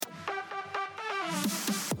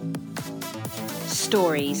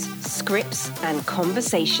Stories, scripts, and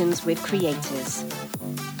conversations with creators.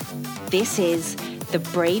 This is the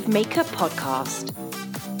Brave Maker Podcast.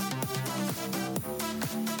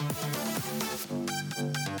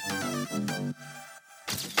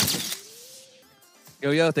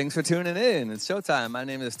 Yo, thanks for tuning in. It's showtime. My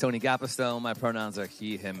name is Tony Gapistone. My pronouns are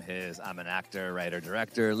he, him, his. I'm an actor, writer,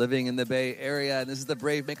 director living in the Bay Area. And this is the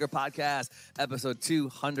Brave Maker Podcast, episode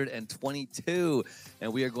 222.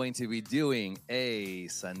 And we are going to be doing a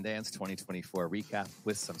Sundance 2024 recap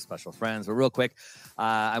with some special friends. But real quick,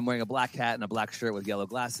 I'm wearing a black hat and a black shirt with yellow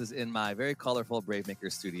glasses in my very colorful Brave Maker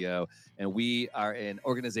studio. And we are an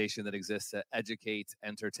organization that exists to educate,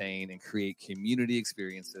 entertain, and create community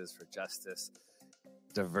experiences for justice,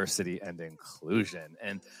 diversity, and inclusion.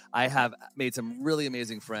 And I have made some really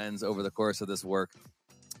amazing friends over the course of this work.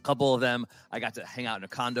 A couple of them I got to hang out in a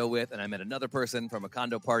condo with, and I met another person from a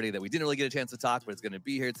condo party that we didn't really get a chance to talk, but it's going to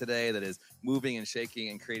be here today, that is moving and shaking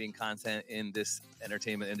and creating content in this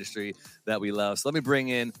entertainment industry that we love. So let me bring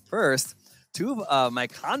in first two of my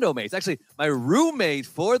condo mates, actually my roommate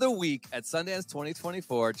for the week at Sundance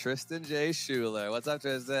 2024, Tristan J. Schuler. What's up,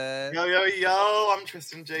 Tristan? Yo, I'm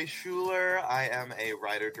Tristan J. Schuler. I am a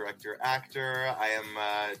writer, director, actor. I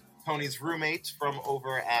am Tony's roommate from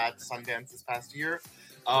over at Sundance this past year,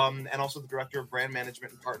 and also the director of brand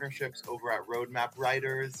management and partnerships over at Roadmap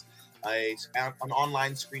Writers, an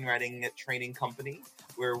online screenwriting training company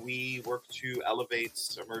where we work to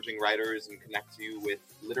elevate emerging writers and connect you with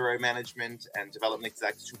literary management and development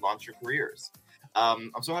execs to launch your careers.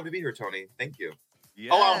 I'm so happy to be here, Tony. Thank you.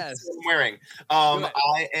 Yes. Oh, I'm wearing.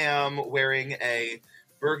 I am wearing a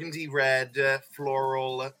burgundy red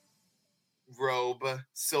floral robe,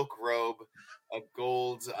 silk robe, a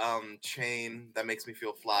gold chain that makes me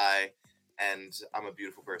feel fly, and I'm a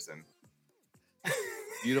beautiful person.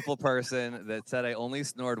 Beautiful person that said I only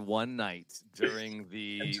snored one night during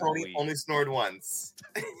the and Tony week. only snored once.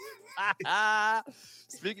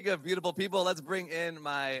 Speaking of beautiful people, let's bring in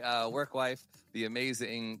my work wife, the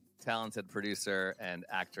amazing, talented producer and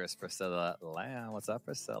actress, Priscilla Lamb. What's up,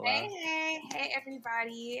 Priscilla? Hey,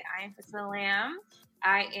 everybody. I am Priscilla Lamb.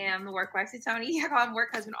 I am the work wife to Tony. I call him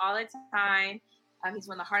work husband all the time. He's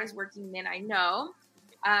one of the hardest working men I know.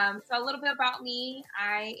 So a little bit about me.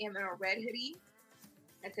 I am in a red hoodie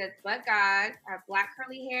that says "But God." I have black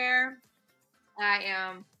curly hair. I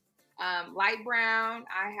am light brown.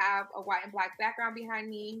 I have a white and black background behind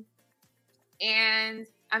me. And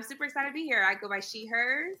I'm super excited to be here. I go by she,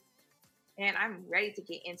 hers. And I'm ready to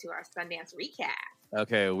get into our Sundance recap.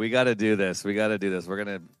 Okay, we got to do this. We're going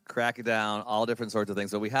to crack it down, all different sorts of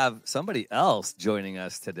things. But we have somebody else joining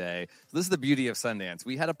us today. So this is the beauty of Sundance.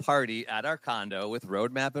 We had a party at our condo with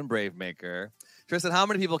Roadmap and Brave Maker. Tristan, how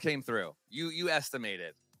many people came through? You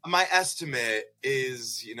estimated. My estimate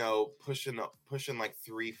is, pushing like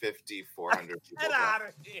 350, 400 people. Get out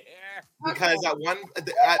of here. Because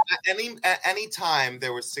at any time,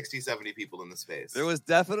 there was 60, 70 people in the space. There was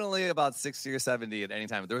definitely about 60 or 70 at any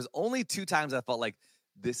time. There was only two times I felt like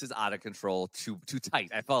this is out of control, too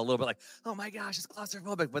tight. I felt a little bit like, oh my gosh, it's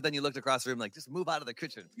claustrophobic. But then you looked across the room like, just move out of the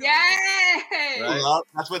kitchen. Yay! Right? Well,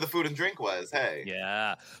 that's where the food and drink was. Hey.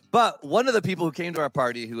 Yeah. But one of the people who came to our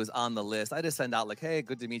party who was on the list, I just sent out like, hey,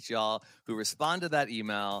 good to meet y'all, who responded to that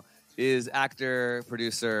email is actor,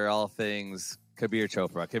 producer, all things, Kabir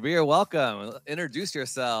Chopra. Kabir, welcome. Introduce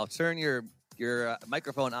yourself. Turn your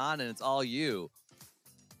microphone on and it's all you.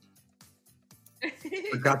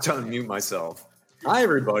 Forgot to unmute myself. Hi,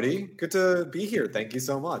 everybody. Good to be here. Thank you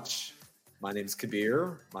so much. My name's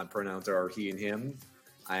Kabir. My pronouns are he and him.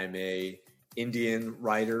 I'm a Indian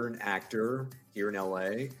writer and actor here in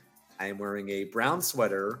LA. I am wearing a brown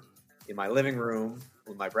sweater in my living room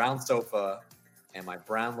with my brown sofa and my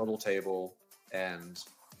brown little table. And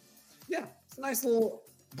yeah, it's a nice little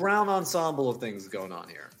brown ensemble of things going on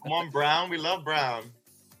here. Come on, Brown. We love Brown.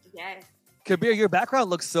 Yes. Kabir, your background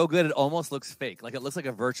looks so good, it almost looks fake. Like, it looks like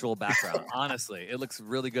a virtual background. Honestly, it looks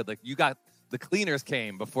really good. Like, the cleaners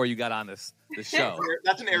came before you got on this show.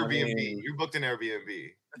 That's an Airbnb. You booked an Airbnb.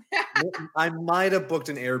 I might have booked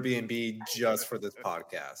an Airbnb just for this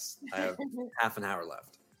podcast. I have half an hour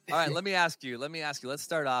left. All right, let me ask you. Let's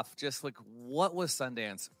start off just like, what was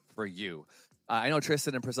Sundance for you? I know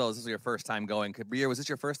Tristan and Priscilla, this is your first time going. Kabir, was this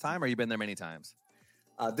your first time or you been there many times?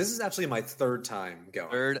 This is actually my third time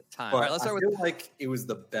going. Third time. But All right, let's start I feel like it was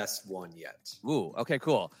the best one yet. Ooh, okay,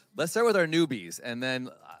 cool. Let's start with our newbies, and then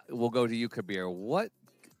we'll go to you, Kabir. What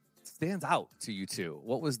stands out to you two?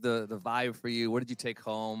 What was the vibe for you? What did you take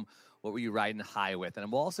home? What were you riding high with?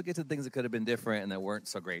 And we'll also get to things that could have been different and that weren't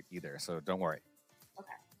so great either, so don't worry. Okay.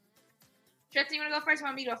 Tristan, you want to go first or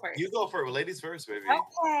want me to go first? You go for it. Ladies first, baby.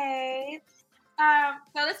 Okay.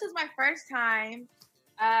 So this is my first time.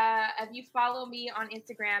 If you follow me on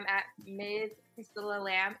Instagram at Ms. Priscilla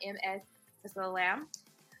Lamb, MS Priscilla Lamb,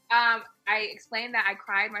 I explained that I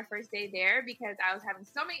cried my first day there because I was having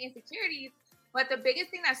so many insecurities. But the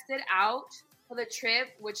biggest thing that stood out for the trip,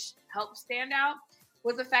 which helped stand out,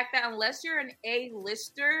 was the fact that unless you're an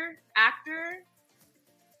A-lister actor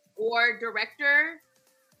or director,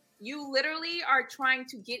 you literally are trying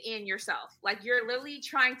to get in yourself. Like, you're literally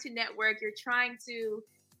trying to network. You're trying to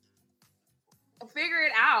figure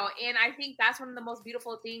it out. And I think that's one of the most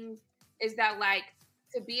beautiful things is that, like,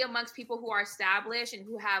 to be amongst people who are established and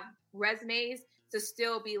who have resumes, to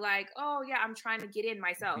still be like, oh yeah, I'm trying to get in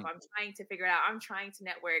myself. I'm trying to figure it out. I'm trying to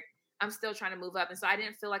network. I'm still trying to move up. And so I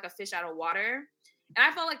didn't feel like a fish out of water. And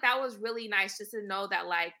I felt like that was really nice just to know that,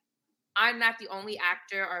 like, I'm not the only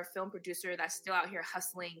actor or film producer that's still out here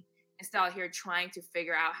hustling and still out here trying to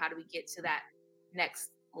figure out how do we get to that next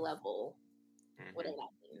level, whatever that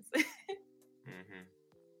means.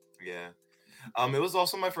 Yeah. It was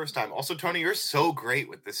also my first time. Also, Tony, you're so great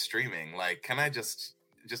with this streaming. Like, can I just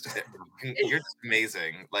you're just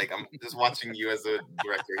amazing. Like, I'm just watching you as a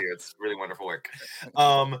director here. It's really wonderful work.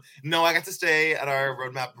 No, I got to stay at our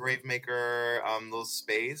Roadmap Brave Maker little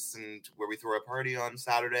space, and where we threw a party on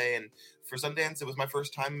Saturday. And for Sundance, it was my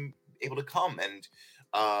first time able to come, and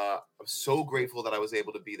I'm so grateful that I was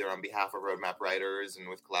able to be there on behalf of Roadmap writers and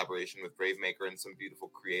with collaboration with Brave Maker and some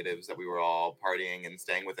beautiful creatives that we were all partying and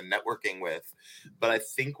staying with and networking with. But I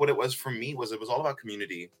think what it was for me was it was all about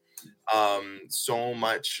community. So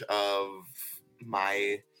much of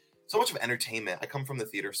entertainment. I come from the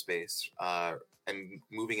theater space, and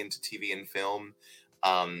moving into TV and film.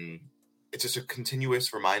 It's just a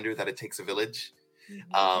continuous reminder that it takes a village.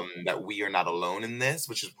 That we are not alone in this,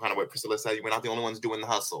 which is kind of what Priscilla said. We're not the only ones doing the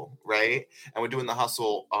hustle, right? And we're doing the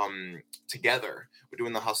hustle together. We're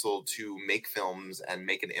doing the hustle to make films and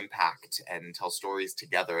make an impact and tell stories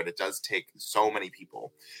together. And it does take so many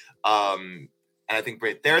people. And I think,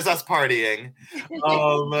 great, there's us partying.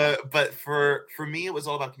 But for me, it was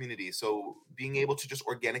all about community. So being able to just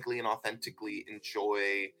organically and authentically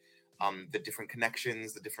enjoy the different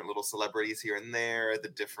connections, the different little celebrities here and there, the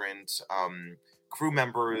different crew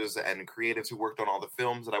members and creatives who worked on all the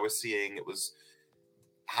films that I was seeing. It was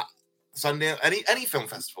Sundance. Any film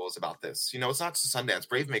festival is about this. You know, it's not just Sundance.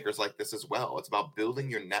 Brave Maker's like this as well. It's about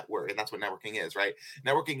building your network, and that's what networking is, right?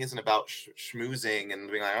 Networking isn't about schmoozing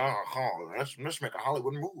and being like, let's make a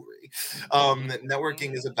Hollywood movie.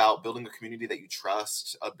 Networking is about building a community that you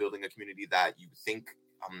trust, building a community that you think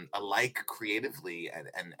alike creatively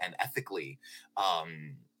and ethically.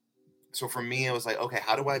 So for me, it was like, okay,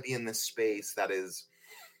 how do I be in this space that is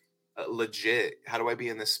legit? How do I be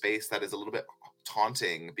in this space that is a little bit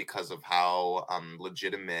taunting because of how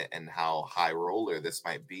legitimate and how high roller this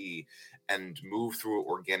might be, and move through it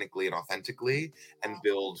organically and authentically and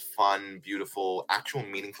build fun, beautiful, actual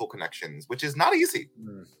meaningful connections, which is not easy.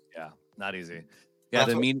 Yeah, not easy. Yeah,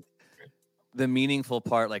 the meaningful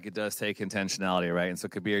part, like, it does take intentionality, right? And so,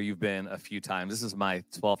 Kabir, you've been a few times. This is my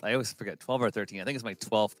 12th. I always forget, 12 or 13. I think it's my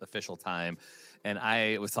 12th official time. And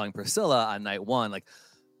I was telling Priscilla on night one, like,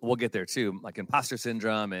 we'll get there too. Like, imposter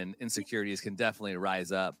syndrome and insecurities can definitely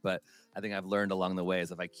rise up. But I think I've learned along the way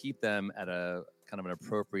is if I keep them at a kind of an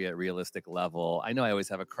appropriate, realistic level, I know I always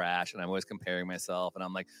have a crash and I'm always comparing myself. And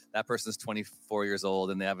I'm like, that person's 24 years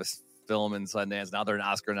old and they have a film in Sundance. Now they're an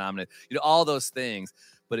Oscar nominated, all those things.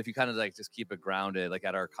 But if you kind of like just keep it grounded, like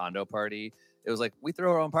at our condo party, it was like we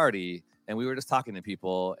throw our own party and we were just talking to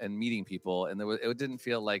people and meeting people. And it didn't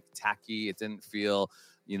feel like tacky. It didn't feel,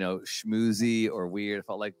 schmoozy or weird. It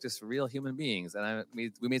felt like just real human beings. And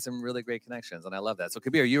we made some really great connections. And I love that. So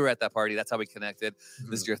Kabir, you were at that party. That's how we connected.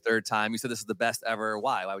 Mm-hmm. This is your third time. You said this is the best ever.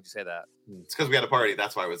 Why? Why would you say that? It's because we had a party.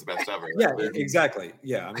 That's why it was the best ever. Yeah, exactly.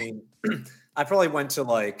 Yeah. I mean, I probably went to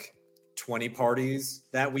like 20 parties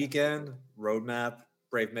that weekend. Roadmap,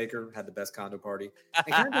 Brave Maker had the best condo party. And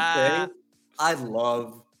can I just say, I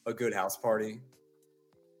love a good house party.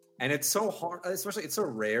 And it's so hard, especially it's so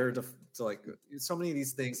rare to like so many of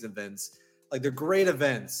these things, events, like they're great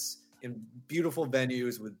events in beautiful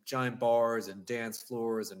venues with giant bars and dance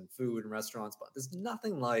floors and food and restaurants, but there's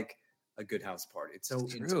nothing like a good house party. It's so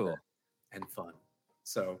intimate and fun.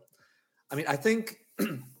 So, I mean, I think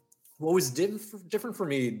what was different for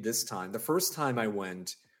me this time, the first time I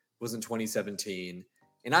went was in 2017,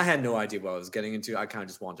 and I had no idea what I was getting into. I kind of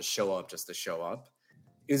just wanted to show up just to show up.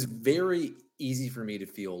 It was very easy for me to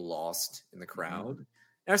feel lost in the crowd.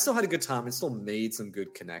 And I still had a good time and still made some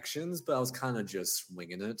good connections, but I was kind of just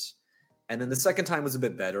winging it. And then the second time was a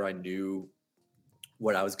bit better. I knew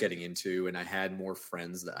what I was getting into, and I had more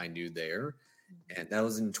friends that I knew there. And that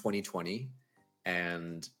was in 2020.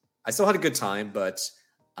 And I still had a good time, but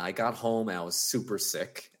I got home and I was super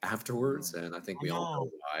sick afterwards. And I think we all know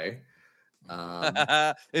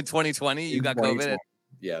why. In 2020, you In got 2020, COVID?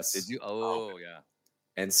 yes. Did you? Oh, yeah.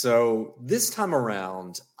 And so this time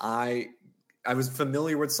around, I was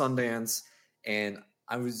familiar with Sundance, and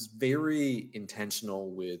I was very intentional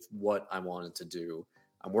with what I wanted to do.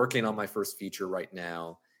 I'm working on my first feature right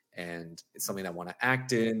now, and it's something I want to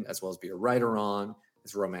act in as well as be a writer on.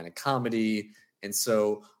 It's a romantic comedy. And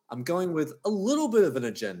so I'm going with a little bit of an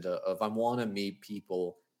agenda of I want to meet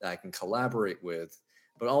people that I can collaborate with,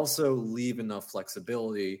 but also leave enough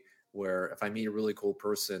flexibility where if I meet a really cool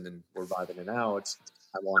person and we're vibing it out,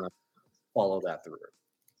 I want to follow that through.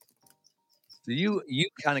 So you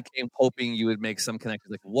kind of came hoping you would make some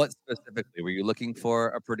connections. Like, what specifically? Were you looking for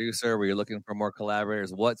a producer? Were you looking for more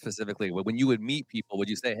collaborators? What specifically? When you would meet people, would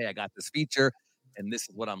you say, hey, I got this feature and this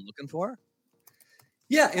is what I'm looking for?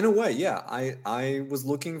 Yeah, in a way, yeah. I was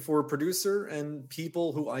looking for a producer and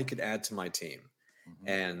people who I could add to my team. Mm-hmm.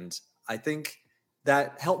 And I think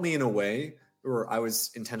that helped me in a way where I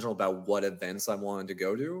was intentional about what events I wanted to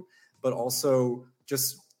go to, but also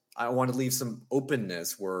just I want to leave some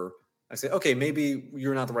openness where I say, okay, maybe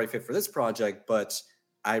you're not the right fit for this project, but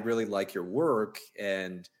I really like your work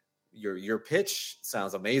and your pitch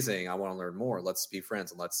sounds amazing. I want to learn more. Let's be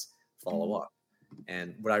friends and let's follow up.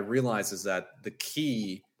 And what I realized is that the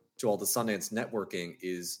key to all the Sundance networking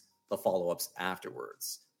is the follow-ups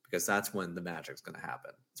afterwards, because that's when the magic's going to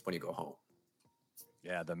happen. It's when you go home.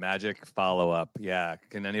 Yeah, the magic follow-up. Yeah.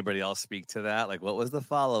 Can anybody else speak to that? Like, what was the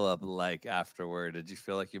follow-up like afterward? Did you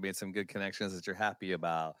feel like you made some good connections that you're happy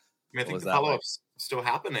about? I mean, I think the follow-up's still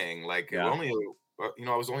happening. Like, yeah. I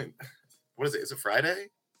was only, what is it? Is it Friday?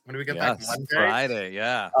 When do we get back? Monday? Friday,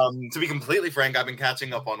 yeah. To be completely frank, I've been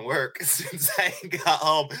catching up on work since I got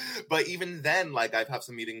home. But even then, like, I have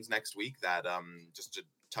some meetings next week that just to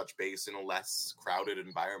touch base in a less crowded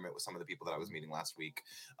environment with some of the people that I was meeting last week.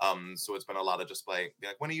 So it's been a lot of just like, be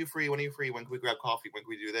like, when are you free? When are you free? When can we grab coffee? When can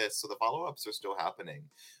we do this? So the follow-ups are still happening.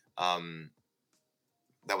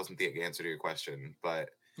 That wasn't the answer to your question, but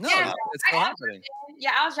no, it's still happening.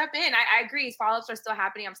 Yeah, I'll jump in. I agree. Follow-ups are still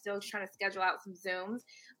happening. I'm still trying to schedule out some Zooms.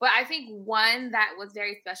 But I think one that was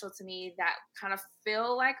very special to me that kind of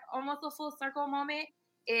feel like almost a full circle moment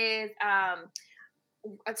is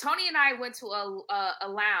Tony and I went to a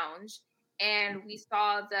lounge and we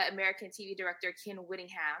saw the American TV director, Ken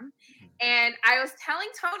Whittingham. And I was telling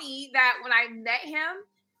Tony that when I met him,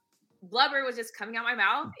 blubber was just coming out my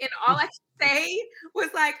mouth. And all I could say was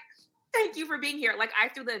like, thank you for being here. Like, I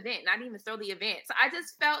threw the event, not even throw the event. So I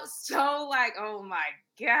just felt so like, oh my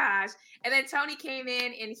gosh. And then Tony came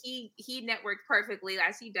in and he networked perfectly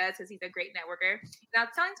as he does because he's a great networker. And I was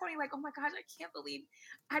telling Tony, like, oh my gosh, I can't believe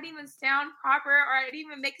I didn't even sound proper or I didn't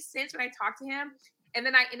even make sense when I talked to him. And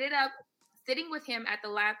then I ended up sitting with him at the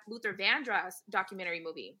Luther Vandross documentary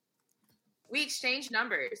movie. We exchanged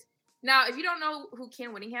numbers. Now, if you don't know who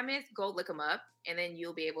Ken Whittingham is, go look him up, and then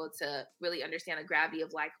you'll be able to really understand the gravity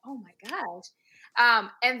of like, oh my gosh.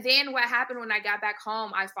 And then what happened when I got back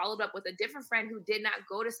home, I followed up with a different friend who did not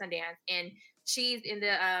go to Sundance, and she's in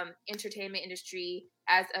the entertainment industry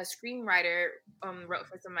as a screenwriter, wrote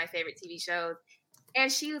for some of my favorite TV shows.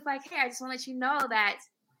 And she was like, hey, I just want to let you know that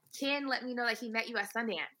Ken let me know that he met you at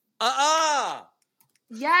Sundance.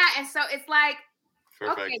 Yeah, and so it's like,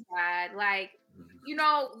 perfect. Okay, God, like, you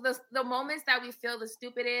know, the moments that we feel the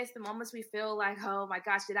stupidest, the moments we feel like, oh my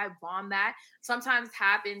gosh, did I bomb that? Sometimes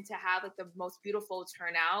happen to have like the most beautiful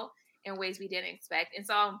turnout in ways we didn't expect. And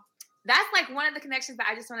so that's like one of the connections that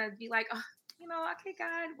I just want to be like, oh, you know, okay,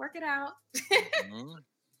 God, work it out. Mm-hmm.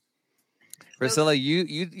 Priscilla,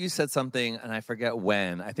 you said something, and I forget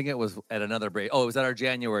when. I think it was at another break. Oh, it was at our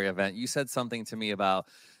January event. You said something to me about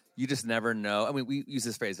you just never know. I mean, we use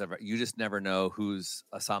this phrase, you just never know who's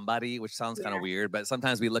a somebody, which sounds kind of weird, but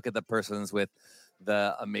sometimes we look at the persons with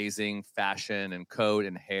the amazing fashion and coat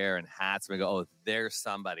and hair and hats, and we go, oh, there's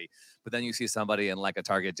somebody. But then you see somebody in like a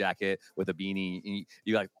Target jacket with a beanie, and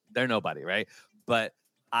you're like, they're nobody, right? But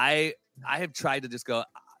I have tried to just go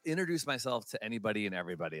introduce myself to anybody and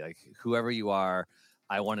everybody, like whoever you are.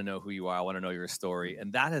 I want to know who you are. I want to know your story.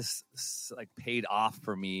 And that has like paid off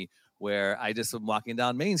for me, where I just was walking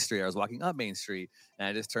down Main Street. I was walking up Main Street, and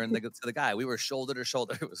I just turned to the guy. We were shoulder to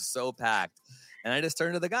shoulder. It was so packed. And I just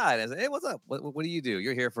turned to the guy, and I said, hey, what's up? What do you do?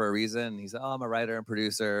 You're here for a reason. And he said, oh, I'm a writer and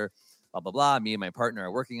producer, blah, blah, blah. Me and my partner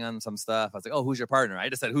are working on some stuff. I was like, oh, who's your partner? I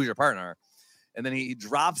just said, who's your partner? And then he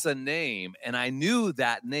drops a name, and I knew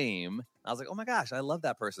that name. I was like, oh my gosh, I love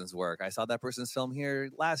that person's work. I saw that person's film here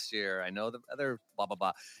last year. I know the other blah, blah,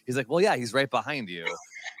 blah. He's like, well, yeah, he's right behind you.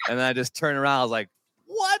 And then I just turned around. I was like,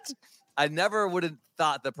 what? I never would have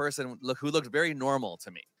thought the person who looked very normal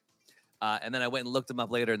to me. And then I went and looked him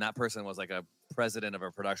up later, and that person was like a president of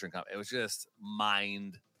a production company. It was just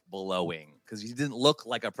mind-blowing because he didn't look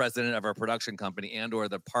like a president of a production company and or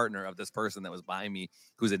the partner of this person that was behind me,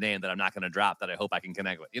 who's a name that I'm not going to drop that I hope I can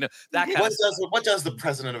connect with. You know, that kind of stuff. What does the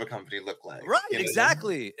president of a company look like? Right, you know?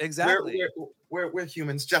 exactly. We're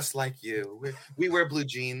humans just like you. We wear blue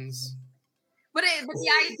jeans. But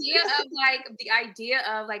the idea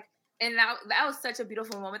of and that was such a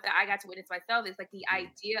beautiful moment that I got to witness myself. It's like the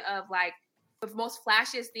idea of like the most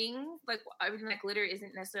flashiest things, like everything that glitter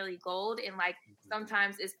isn't necessarily gold, and like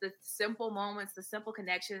sometimes it's the simple moments, the simple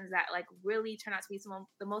connections that like really turn out to be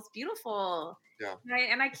the most beautiful. Yeah. Right?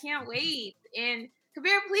 And I can't wait. And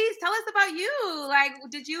Kabir, please tell us about you. Like,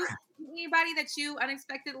 did you meet anybody that you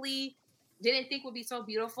unexpectedly didn't think would be so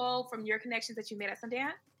beautiful from your connections that you made at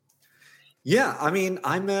Sundance? Yeah, I mean,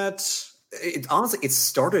 I met. Honestly, it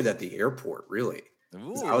started at the airport. Really,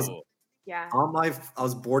 I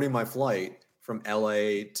was boarding my flight from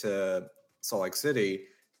LA to Salt Lake City,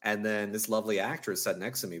 and then this lovely actress sat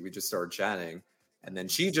next to me. We just started chatting, and then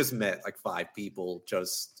she just met like 5 people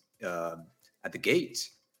just at the gate,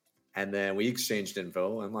 and then we exchanged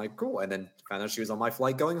info. I'm like, cool, and then found out she was on my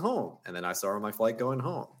flight going home, and then I saw her on my flight going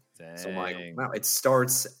home. Dang. So I'm like, wow, it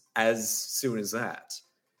starts as soon as that.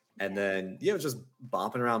 And then, just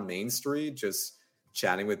bopping around Main Street, just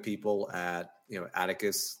chatting with people at,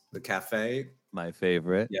 Atticus, the cafe. My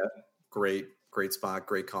favorite. Yeah. Great spot,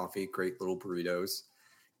 great coffee, great little burritos.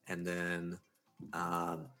 And then,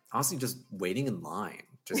 honestly, just waiting in line,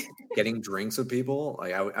 just getting drinks with people.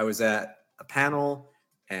 Like I was at a panel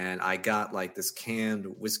and I got like this canned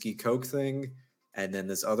whiskey Coke thing. And then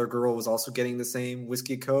this other girl was also getting the same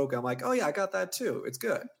whiskey Coke. I'm like, oh yeah, I got that too. It's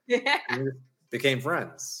good. Yeah. Became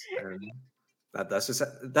friends, and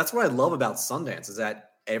that's what I love about Sundance is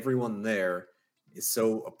that everyone there is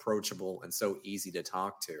so approachable and so easy to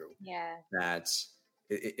talk to. Yeah, that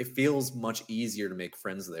it feels much easier to make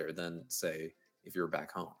friends there than say if you're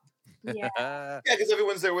back home. Yeah, because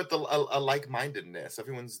everyone's there with a like-mindedness.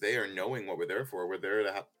 Everyone's there knowing what we're there for. We're there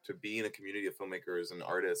to be in a community of filmmakers and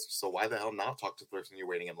artists. So why the hell not talk to the person you're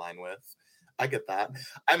waiting in line with? I get that.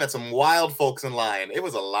 I met some wild folks in line. It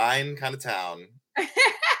was a line kind of town.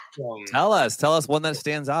 Tell us one that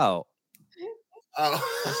stands out. No,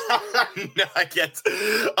 I can't.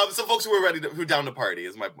 Some folks who were who down to party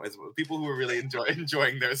is people who were really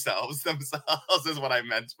enjoying themselves is what I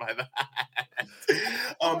meant by that.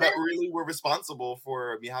 That really were responsible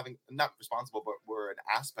for me having, not responsible, but were an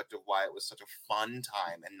aspect of why it was such a fun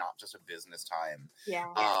time and not just a business time. Yeah.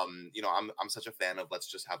 I'm such a fan of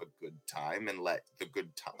let's just have a good time and let the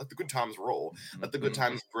good times roll. Let the good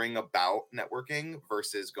times bring about networking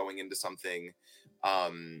versus going into something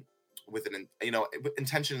with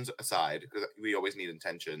intentions aside, because we always need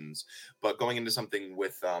intentions, but going into something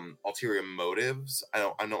with ulterior motives, I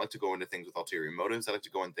don't like to go into things with ulterior motives. I like to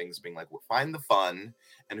go in things being like, find the fun,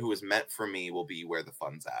 and who is meant for me will be where the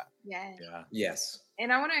fun's at. Yeah. Yes.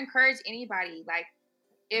 And I want to encourage anybody, like,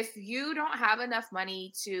 if you don't have enough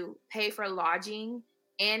money to pay for lodging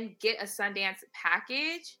and get a Sundance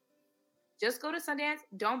package, just go to Sundance.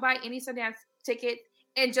 Don't buy any Sundance ticket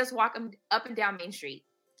and just walk up and down Main Street.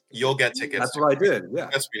 You'll get tickets. That's what I did. Yeah.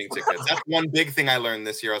 Screening tickets. That's one big thing I learned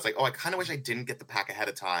this year. I was like, I kind of wish I didn't get the pack ahead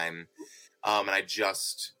of time. And I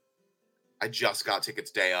just got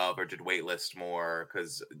tickets day of or did wait list more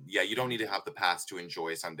because, you don't need to have the pass to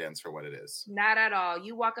enjoy Sundance for what it is. Not at all.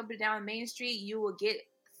 You walk up and down Main Street, you will get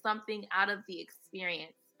something out of the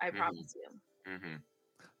experience. I promise you. Mm-hmm.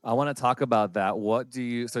 I want to talk about that. What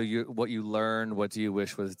you learned, what do you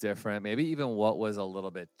wish was different? Maybe even what was a little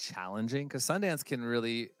bit challenging? Because Sundance can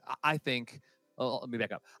really, I think, let me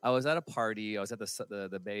back up. I was at a party. I was at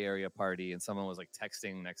the Bay Area party, and someone was like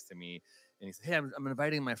texting next to me, and he said, "Hey, I'm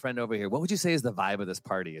inviting my friend over here. What would you say is the vibe of this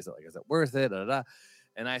party? Is it worth it?" Da, da, da.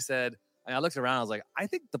 And I said, and I looked around. I was like, I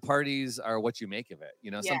think the parties are what you make of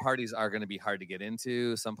it. Some parties are going to be hard to get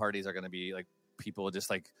into. Some parties are going to be like people just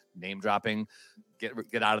like name dropping,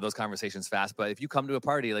 get out of those conversations fast. But if you come to a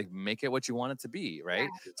party, like make it what you want it to be, right?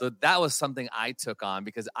 Yeah. So that was something I took on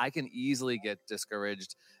because I can easily get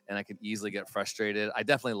discouraged and I can easily get frustrated. I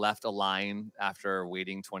definitely left a line after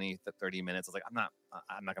waiting 20 to 30 minutes. I was like,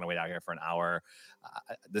 I'm not going to wait out here for an hour.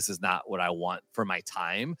 This is not what I want for my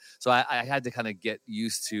time. So I had to kind of get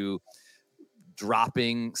used to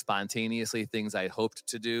dropping spontaneously things I hoped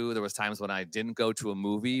to do. There was times when I didn't go to a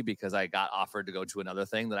movie because I got offered to go to another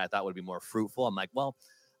thing that I thought would be more fruitful. I'm like, well,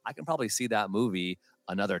 I can probably see that movie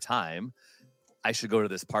another time. I should go to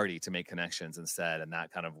this party to make connections instead. And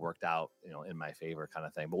that kind of worked out, in my favor kind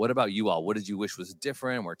of thing. But what about you all? What did you wish was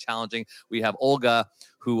different, more challenging? We have Olga,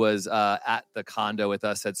 who was at the condo with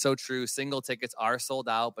us, said, so true. Single tickets are sold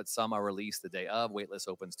out, but some are released the day of. Waitlist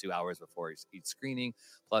opens 2 hours before each screening.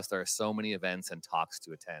 Plus, there are so many events and talks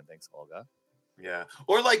to attend. Thanks, Olga. Yeah.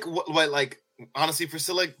 Or like honestly,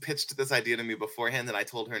 Priscilla pitched this idea to me beforehand and I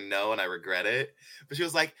told her no and I regret it. But she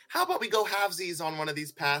was like, how about we go halvesies on one of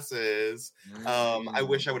these passes? I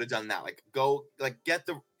wish I would have done that. Like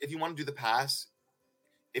if you want to do the pass,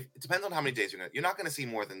 it depends on how many days you're not going to see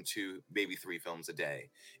more than 2, maybe 3 films a day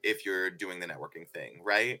if you're doing the networking thing,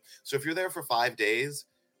 right? So if you're there for 5 days,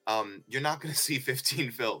 you're not going to see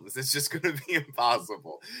 15 films. It's just going to be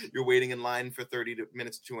impossible. You're waiting in line for 30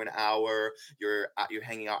 minutes to an hour. You're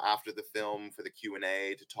hanging out after the film for the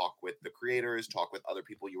Q&A to talk with the creators, talk with other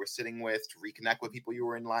people you were sitting with, to reconnect with people you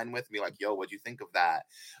were in line with, and be like, yo, what'd you think of that?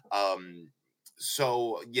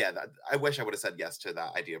 So yeah, I wish I would have said yes to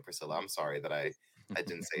that idea, Priscilla. I'm sorry that I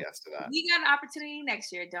didn't say yes to that. We got an opportunity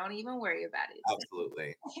next year. Don't even worry about it.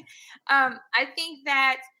 Absolutely. I think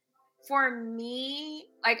that for me,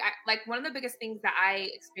 like one of the biggest things that I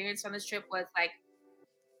experienced on this trip was like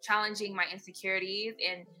challenging my insecurities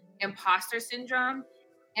and imposter syndrome.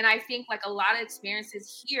 And I think like a lot of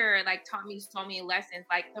experiences here like taught me so many lessons.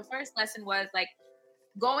 Like the first lesson was like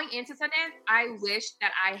going into Sundance, I wish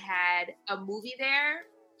that I had a movie there,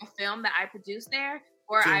 a film that I produced there,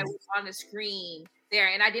 or I was on the screen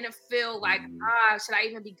there. And I didn't feel like, should I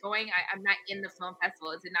even be going? I'm not in the film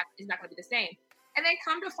festival. It's not going to be the same. And then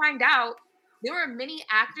come to find out, there were many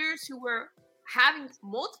actors who were having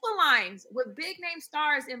multiple lines with big name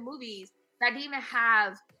stars in movies that didn't even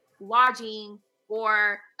have lodging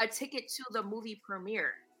or a ticket to the movie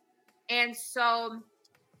premiere. And so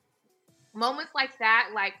moments like that,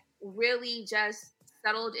 like really just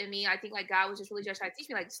settled in me. I think like God was just really just trying to teach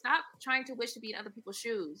me, like, stop trying to wish to be in other people's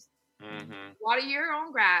shoes. Water your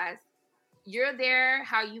own grass. You're there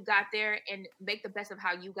how you got there, and make the best of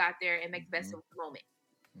how you got there and make the best of the moment.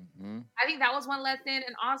 I think that was one lesson.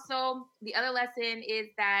 And also the other lesson is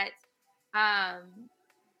that I'm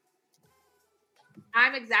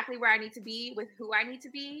exactly where I need to be with who I need to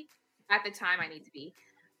be at the time I need to be.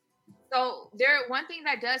 So one thing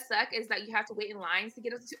that does suck is that you have to wait in lines to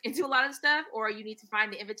get into a lot of stuff, or you need to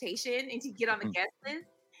find the invitation and to get on the guest list.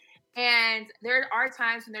 And there are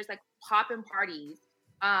times when there's like pop-in parties,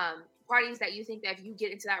 parties that you think that if you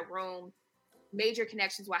get into that room, major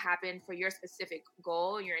connections will happen for your specific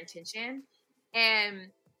goal, your intention.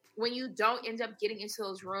 And when you don't end up getting into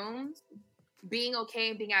those rooms, being okay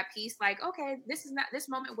and being at peace, like, okay, this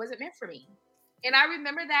moment wasn't meant for me. And I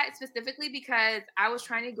remember that specifically because I was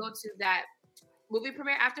trying to go to that movie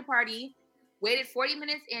premiere after party, waited 40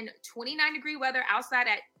 minutes in 29-degree weather outside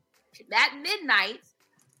at midnight,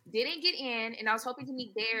 didn't get in, and I was hoping to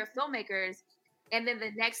meet their filmmakers. And then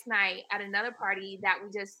the next night at another party that we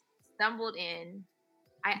just stumbled in,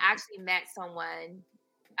 I actually met someone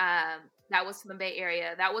that was from the Bay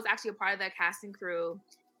Area that was actually a part of the casting crew.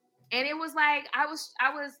 And it was like, I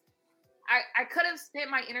could have spent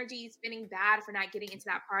my energy spending bad for not getting into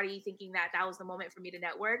that party, thinking that was the moment for me to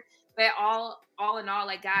network. But all in all,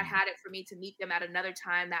 like God had it for me to meet them at another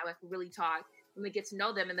time that we could really talk and we get to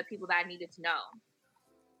know them and the people that I needed to know.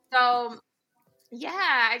 So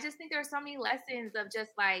yeah, I just think there are so many lessons of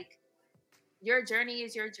just like, your journey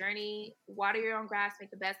is your journey. Water your own grass,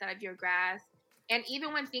 make the best out of your grass. And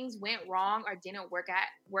even when things went wrong or didn't work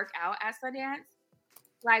out at Sundance,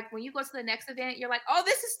 like when you go to the next event, you're like, oh,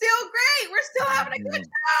 this is still great. We're still having a good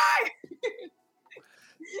time.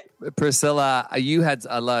 Priscilla, you had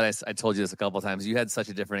I told you this a couple of times. You had such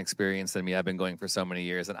a different experience than me. I've been going for so many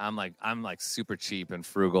years, and I'm like super cheap and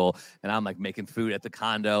frugal, and I'm like making food at the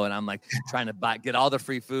condo, and I'm like trying to get all the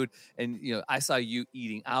free food. And I saw you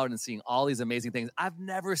eating out and seeing all these amazing things I've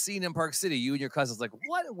never seen in Park City. You and your cousins, like,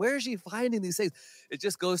 what? Where is she finding these things? It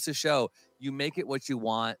just goes to show you make it what you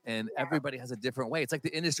want, and everybody has a different way. It's like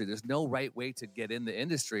the industry. There's no right way to get in the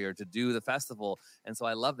industry or to do the festival. And so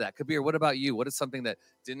I love that. Kabir, what about you? What is something that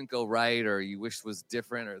didn't go right or you wish was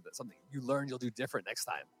different, or that something you learned you'll do different next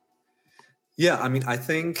time? Yeah, I mean, I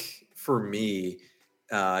think for me,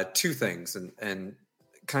 2 things, and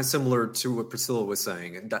kind of similar to what Priscilla was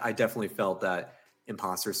saying. And I definitely felt that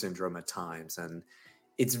imposter syndrome at times. And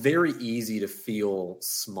it's very easy to feel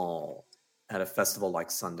small at a festival like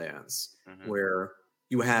Sundance, where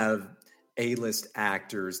you have A-list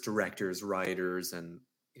actors, directors, writers, and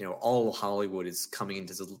all of Hollywood is coming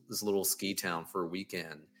into this little ski town for a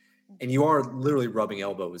weekend, and you are literally rubbing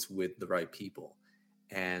elbows with the right people,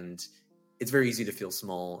 and it's very easy to feel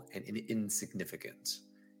small and insignificant.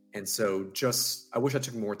 And so I wish I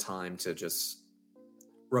took more time to just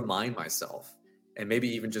remind myself, and maybe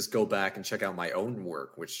even just go back and check out my own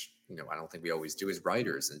work, which, I don't think we always do as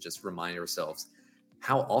writers, and just remind ourselves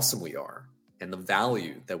how awesome we are and the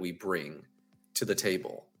value that we bring to the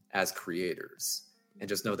table as creators. And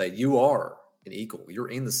just know that you are an equal. You're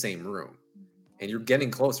in the same room and you're getting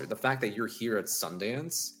closer. The fact that you're here at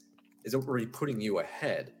Sundance is already putting you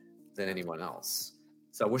ahead than anyone else.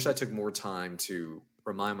 So I wish I took more time to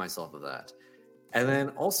remind myself of that. And then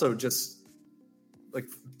also just like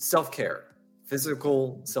self-care,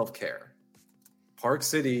 physical self-care. Park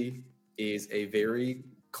City is a very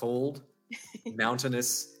cold,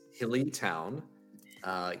 mountainous, hilly town.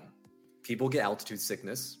 People get altitude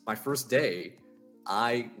sickness. My first day,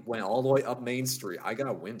 I went all the way up Main Street. I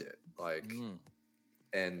got winded,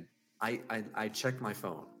 and I checked my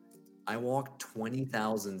phone. I walked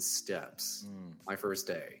 20,000 steps my first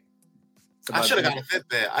day. So I should have got a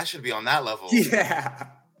Fitbit. I should be on that level. Yeah.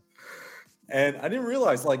 And I didn't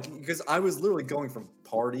realize, because I was literally going from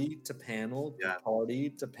party to panel, party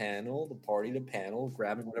to panel, to party to panel,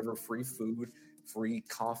 grabbing whatever free food, free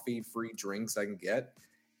coffee, free drinks I can get.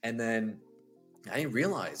 And then I didn't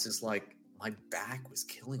realize it's like my back was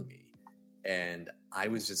killing me. And I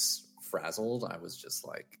was just frazzled. I was just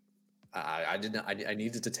like, I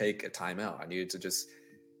needed to take a time out. I needed to just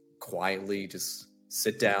quietly just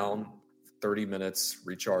sit down 30 minutes,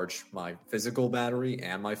 recharge my physical battery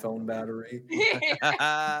and my phone battery.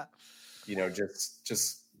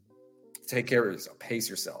 Just take care of yourself, pace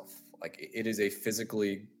yourself. Like, it is a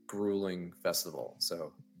physically grueling festival.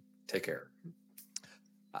 So take care.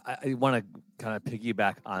 I want to kind of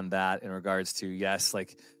piggyback on that in regards to, yes,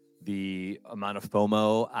 like the amount of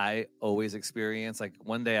FOMO I always experience. Like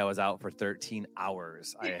one day I was out for 13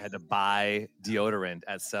 hours. I had to buy deodorant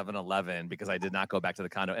at 7-Eleven because I did not go back to the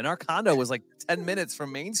condo. And our condo was like 10 minutes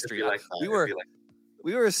from Main Street.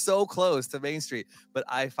 We were so close to Main Street, but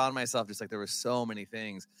I found myself just like, there were so many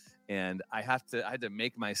things. And I had to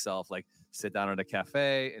make myself like sit down at a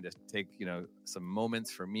cafe and just take, some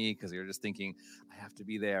moments for me, because you're just thinking, I have to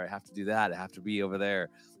be there. I have to do that. I have to be over there.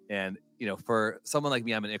 And, for someone like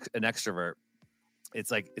me, I'm an extrovert.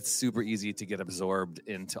 It's like, it's super easy to get absorbed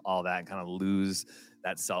into all that and kind of lose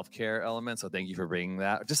that self-care element. So thank you for bringing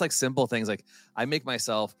that. Just like simple things. Like I make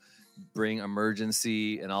myself bring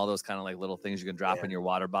emergency and all those kind of like little things you can drop in your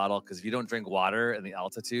water bottle. Cause if you don't drink water in the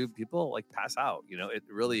altitude, people like pass out, it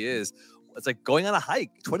really is. It's like going on a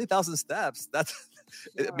hike, 20,000 steps.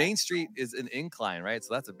 Main Street is an incline, right?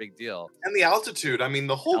 So that's a big deal. And the altitude. I mean,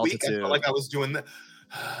 the whole week I felt like I was doing that.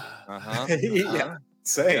 Yeah.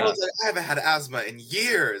 Same. I was like, I haven't had asthma in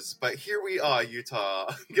years, but here we are,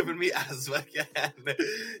 Utah, giving me asthma again.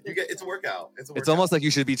 It's a workout. It's almost like you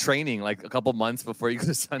should be training like a couple months before you go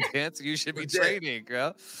to Sundance. You should be training,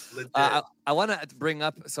 girl. I want to bring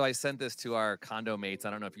up, so I sent this to our condo mates. I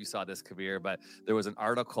don't know if you saw this, Kabir, but there was an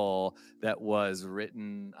article that was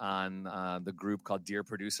written on the group called Dear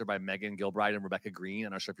Producer by Megan Gilbride and Rebecca Green.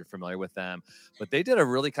 I'm not sure if you're familiar with them, but they did a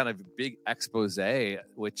really kind of big expose,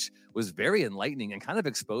 which was very enlightening and kind of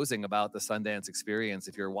exposing about the Sundance experience.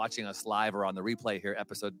 If you're watching us live or on the replay here,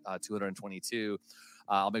 episode 222,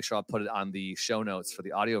 I'll make sure I'll put it on the show notes for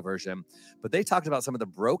the audio version. But they talked about some of the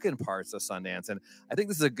broken parts of Sundance. And I think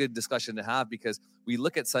this is a good discussion to have, because we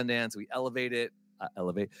look at Sundance, we elevate it,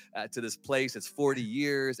 to this place. It's 40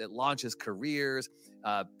 years. It launches careers.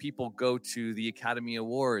 People go to the Academy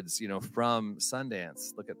Awards, from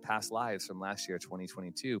Sundance. Look at Past Lives from last year,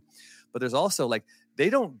 2022. But there's also like, they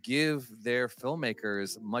don't give their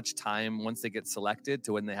filmmakers much time once they get selected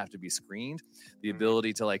to when they have to be screened. The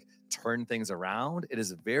ability to like turn things around. It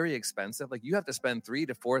is very expensive. Like you have to spend $3,000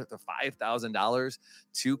 to $4,000 to $5,000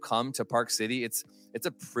 to come to Park City. It's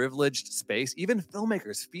a privileged space. Even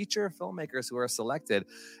feature filmmakers who are selected,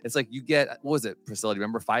 it's like you get, what was it, Priscilla? Do you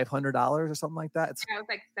remember $500 or something like that? It was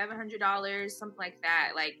like $700, something like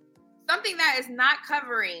that. Like something that is not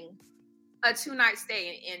covering a 2-night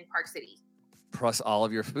stay in Park City. Plus all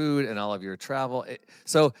of your food and all of your travel.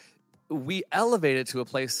 So we elevate it to a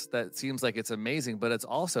place that seems like it's amazing, but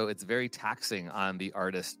it's very taxing on the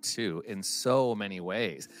artist too, in so many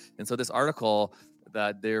ways. And so this article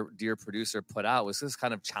that their dear producer put out was just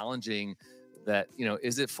kind of challenging that,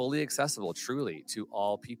 is it fully accessible truly to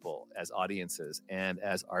all people as audiences and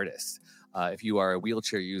as artists? If you are a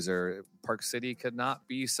wheelchair user, Park City could not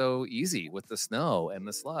be so easy with the snow and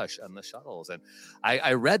the slush and the shuttles. And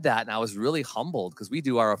I read that and I was really humbled, because we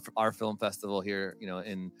do our film festival here,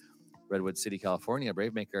 in Redwood City, California,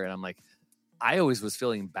 Brave Maker. And I'm like, I always was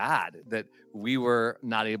feeling bad that we were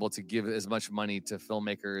not able to give as much money to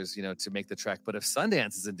filmmakers, to make the trek. But if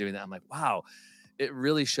Sundance isn't doing that, I'm like, wow, it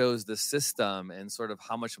really shows the system and sort of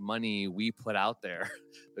how much money we put out there.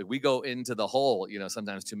 Like, we go into the hole,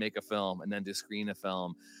 sometimes to make a film and then to screen a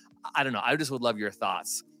film. I don't know. I just would love your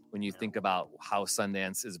thoughts when you think about how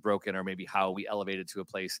Sundance is broken, or maybe how we elevate it to a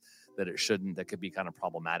place that it shouldn't, that could be kind of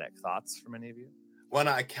problematic. Thoughts from any of you? Well,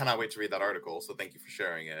 I cannot wait to read that article, so thank you for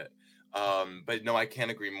sharing it. But no, I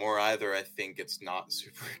can't agree more either. I think it's not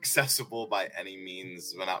super accessible by any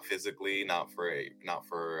means, but not physically, not for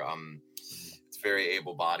it's very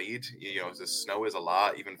able-bodied. The snow is a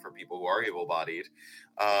lot, even for people who are able-bodied.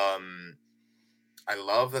 I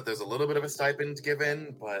love that there's a little bit of a stipend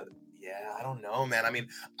given, but yeah, I don't know, man. I mean,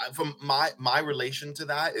 from my relation to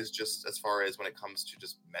that is just as far as when it comes to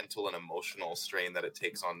just mental and emotional strain that it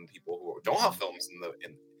takes on people who don't have films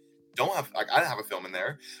don't have, like, I didn't have a film in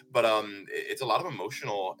there, but it's a lot of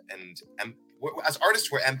emotional and as artists,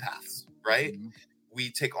 we're empaths, right? Mm-hmm. We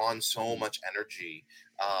take on so much energy,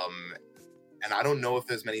 and I don't know if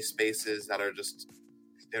there's many spaces that are just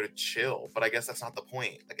there to chill, but I guess that's not the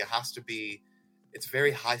point. Like, it has to be, it's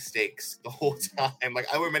very high stakes the whole time. Like,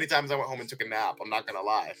 many times I went home and took a nap. I'm not gonna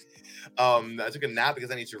lie. I took a nap because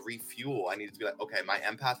I need to refuel. I need to be like, okay, my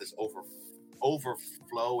empath is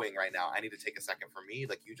overflowing right now. I need to take a second for me.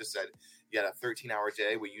 Like you just said, you had a 13-hour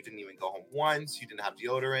day where you didn't even go home once. You didn't have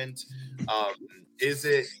deodorant. Is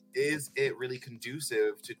it really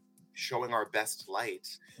conducive to showing our best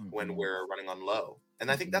light when we're running on low?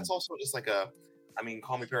 And I think that's also just like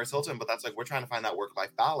call me Paris Hilton, but that's like, we're trying to find that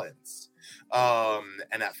work-life balance.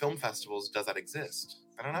 And at film festivals, does that exist?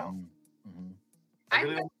 I don't know. Mm-hmm.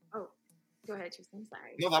 Go ahead, Tristan. I'm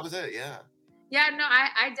sorry. No, that was it. Yeah. Yeah, no,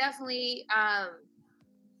 I definitely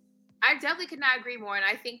could not agree more. And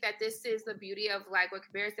I think that this is the beauty of, like, what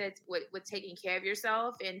Kabir said with taking care of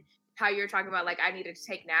yourself, and how you're talking about, like, I needed to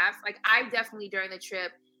take naps. Like, I definitely during the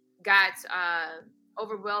trip got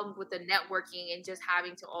overwhelmed with the networking and just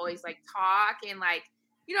having to always, like, talk. And, like,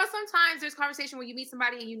 sometimes there's conversation when you meet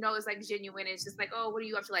somebody and it's like genuine. It's just like, oh, what are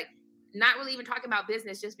you up to? Like, not really even talking about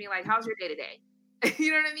business, just being like, how's your day today?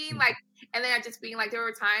 You know what I mean? Like, and then I just being like, there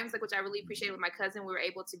were times, like, which I really appreciated with my cousin, we were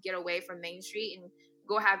able to get away from Main Street and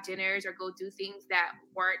go have dinners or go do things that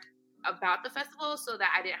weren't about the festival, so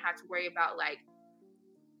that I didn't have to worry about, like,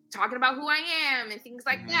 talking about who I am and things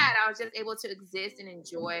like that. I was just able to exist and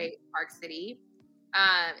enjoy Park City.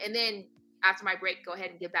 And then after my break, go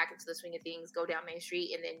ahead and get back into the swing of things, go down Main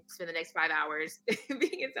Street, and then spend the next 5 hours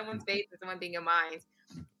being in someone's face and someone being in mine.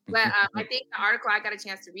 But I think the article, I got a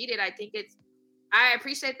chance to read it. I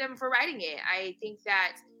appreciate them for writing it. I think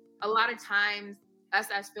that a lot of times, us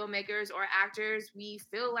as filmmakers or actors, we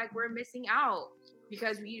feel like we're missing out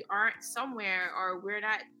because we aren't somewhere or we're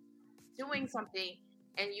not doing something.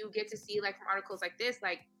 And you get to see, like, from articles like this,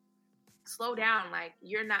 like, slow down. Like,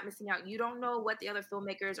 you're not missing out. You don't know what the other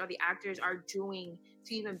filmmakers or the actors are doing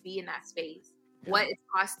to even be in that space, what it's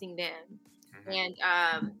costing them. And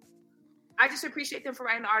I just appreciate them for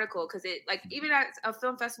writing the article, because it, like, even as a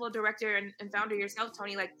film festival director and founder yourself,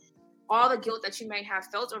 Tony, like, all the guilt that you may have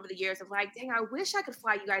felt over the years of, like, dang, I wish I could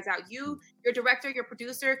fly you guys out. Your director, your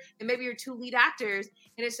producer, and maybe your 2 lead actors.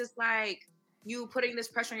 And it's just like you putting this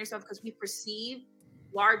pressure on yourself because we perceive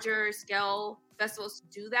larger scale festivals to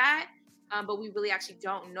do that. But we really actually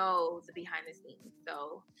don't know the behind the scenes.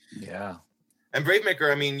 So, yeah. And Brave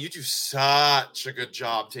Maker, you do such a good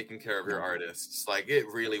job taking care of your artists. Like, it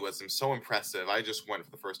really was so impressive. I just went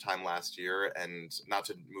for the first time last year, and not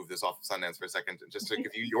to move this off of Sundance for a second, just to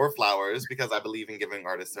give you your flowers, because I believe in giving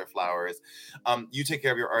artists their flowers. You take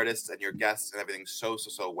care of your artists and your guests and everything so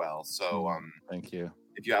well. So, thank you.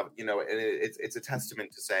 If you have, it's a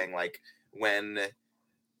testament to saying, like, when...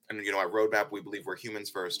 And, our roadmap, we believe we're humans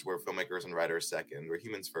first, we're filmmakers and writers second, we're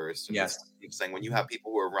humans first. And yes. Saying when you have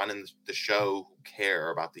people who are running the show who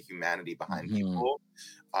care about the humanity behind people,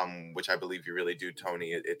 which I believe you really do,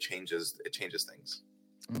 Tony, it changes things.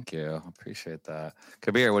 Thank you. I appreciate that.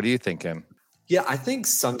 Kabir, what are you thinking? Yeah, I think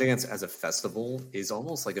Sundance as a festival is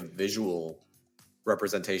almost like a visual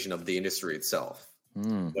representation of the industry itself,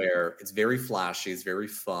 where it's very flashy, it's very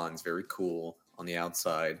fun, it's very cool on the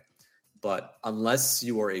outside. But unless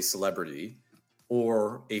you are a celebrity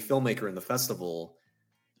or a filmmaker in the festival,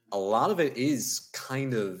 a lot of it is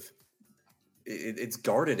kind of it's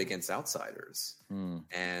guarded against outsiders.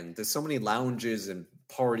 And there's so many lounges and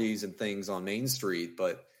parties and things on Main Street,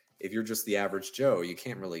 but if you're just the average Joe, you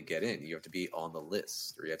can't really get in. You have to be on the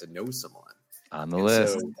list, or you have to know someone on the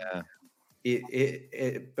list. So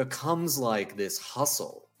it becomes like this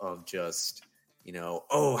hustle of just,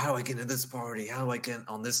 oh, how do I get into this party? How do I get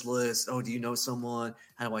on this list? Oh, do you know someone?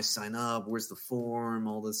 How do I sign up? Where's the form?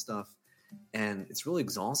 All this stuff. And it's really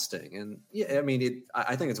exhausting. And yeah, I mean,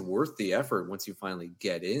 I think it's worth the effort once you finally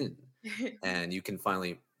get in and you can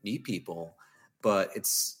finally meet people. But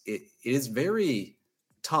it is very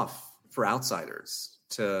tough for outsiders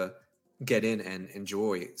to get in and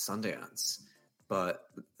enjoy Sundance. But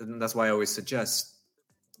that's why I always suggest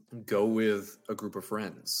go with a group of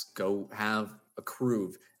friends. Go have a crew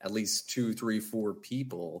of at least 2, 3, 4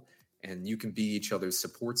 people, and you can be each other's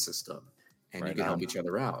support system, and you can help each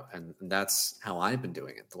other out. And that's how I've been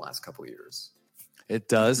doing it the last couple of years. It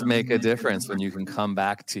does make a difference when you can come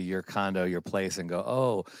back to your condo, your place, and go,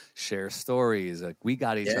 oh, share stories. Like, we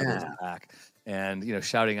got each other's back. And,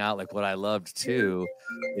 shouting out, like, what I loved too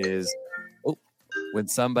is when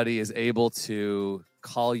somebody is able to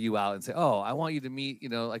call you out and say, oh, I want you to meet,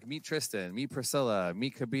 meet Tristan, meet Priscilla,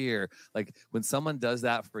 meet Kabir. Like, when someone does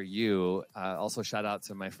that for you, also shout out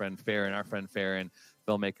to my friend Farron, our friend Farron,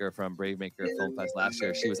 filmmaker from Brave Maker Film Fest last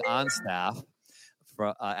year. She was on staff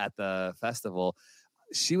at the festival.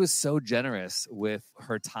 She was so generous with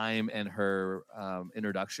her time and her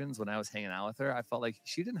introductions. When I was hanging out with her, I felt like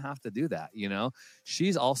she didn't have to do that.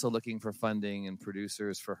 She's also looking for funding and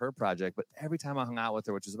producers for her project. But every time I hung out with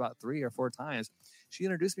her, which was about 3 or 4 times, she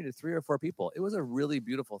introduced me to 3 or 4 people. It was a really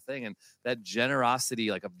beautiful thing. And that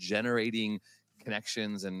generosity, like, of generating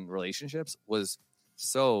connections and relationships was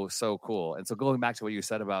so cool. And so going back to what you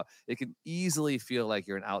said about, it can easily feel like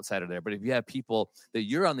you're an outsider there, but if you have people that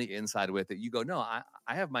you're on the inside with, that you go, no, I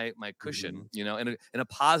have my cushion, in a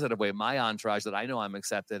positive way, my entourage, that I know I'm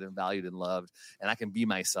accepted and valued and loved, and I can be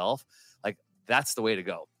myself. Like, that's the way to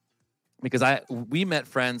go. Because we met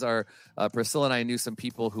friends. Priscilla and I knew some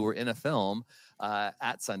people who were in a film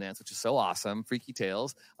at Sundance, which is so awesome. Freaky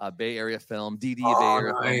Tales, Bay Area film, DD Bay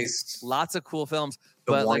Area nice. Film. Lots of cool films.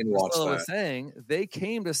 But like Priscilla was saying, they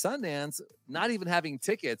came to Sundance not even having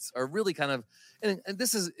tickets, or really kind of, and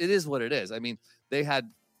it is what it is. I mean, they had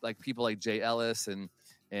like people like Jay Ellis and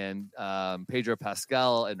Pedro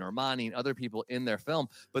Pascal and Normani and other people in their film,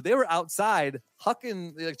 but they were outside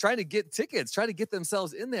hucking, like, trying to get tickets, trying to get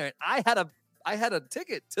themselves in there. And I had a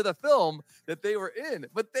ticket to the film that they were in,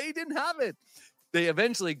 but they didn't have it. They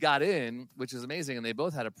eventually got in, which is amazing, and they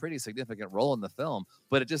both had a pretty significant role in the film.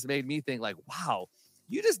 But it just made me think, like, wow,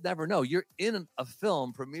 you just never know. You're in a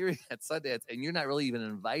film premiering at Sundance, and you're not really even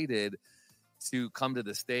invited to come to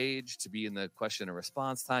the stage, to be in the question and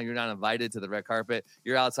response time. You're not invited to the red carpet.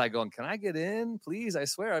 You're outside going, can I get in, please? I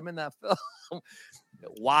swear I'm in that film.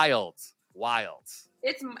 Wild.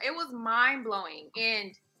 It was mind blowing,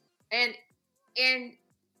 and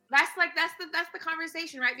that's the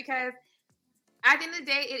conversation, right? Because at the end of the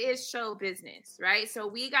day, it is show business, right? So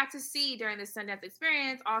we got to see during the Sundance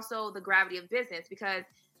experience also the gravity of business, because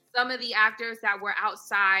some of the actors that were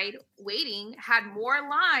outside waiting had more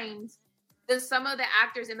lines than some of the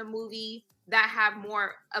actors in the movie that have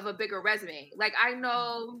more of a bigger resume. Like, I don't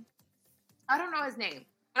know his name,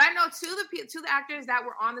 but I know two of the actors that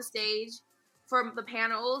were on the stage for the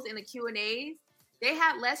panels and the Q&As, they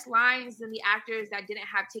had less lines than the actors that didn't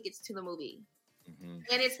have tickets to the movie. Mm-hmm.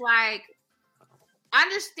 And it's like, I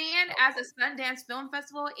understand as a Sundance Film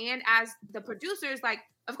Festival and as the producers, like,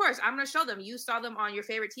 of course, I'm going to show them. You saw them on your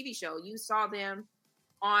favorite TV show. You saw them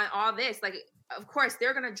on all this. Like, of course,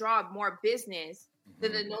 they're going to draw more business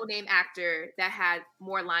than the no-name actor that had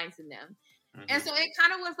more lines than them. Mm-hmm. And so it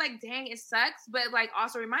kind of was like, dang, it sucks. But, like,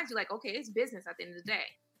 also reminds you, like, okay, it's business at the end of the day.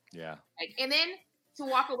 Yeah. Like, and then to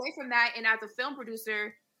walk away from that, and as a film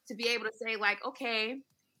producer, to be able to say, like, okay,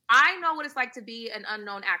 I know what it's like to be an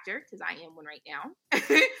unknown actor, because I am one right now.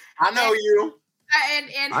 I know you.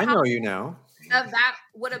 And I know you now. That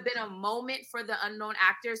would have been a moment for the unknown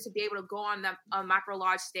actors to be able to go on the Macro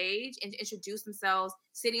Lodge stage and introduce themselves,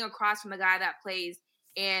 sitting across from the guy that plays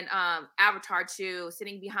in Avatar 2,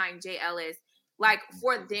 sitting behind Jay Ellis. Like,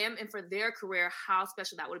 for them and for their career, how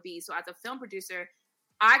special that would be. So as a film producer,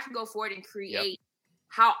 I can go forward and create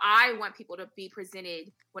how I want people to be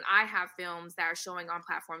presented when I have films that are showing on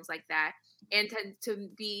platforms like that, and to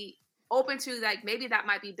be open to, like, maybe that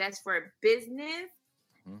might be best for business,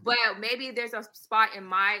 but maybe there's a spot in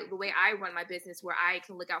the way I run my business where I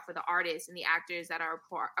can look out for the artists and the actors that are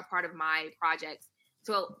a part of my projects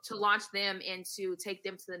to launch them and to take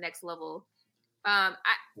them to the next level.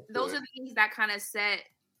 Those are the things that kind of set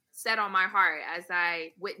set on my heart as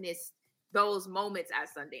I witnessed those moments at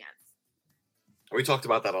Sundance. We talked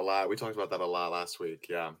about that a lot. We talked about that a lot last week.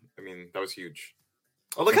 Yeah. I mean, that was huge.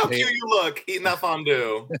 Oh, look how cute you look eating that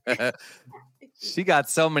fondue. She got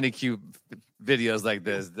so many cute videos like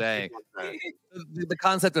this. Dang. The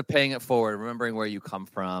concept of paying it forward, remembering where you come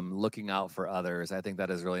from, looking out for others, I think that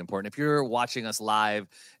is really important. If you're watching us live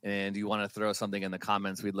and you want to throw something in the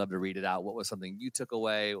comments, we'd love to read it out. What was something you took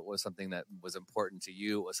away? What was something that was important to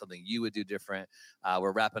you? What was something you would do different?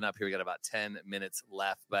 We're wrapping up here. We got about 10 minutes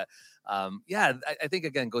left. But I think,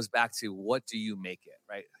 again, goes back to what do you make it,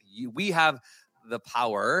 right? We have the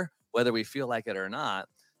power, whether we feel like it or not,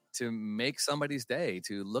 to make somebody's day,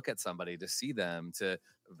 to look at somebody, to see them, to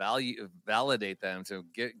validate them, to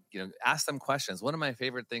ask them questions. One of my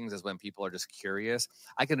favorite things is when people are just curious.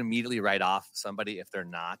 I can immediately write off somebody if they're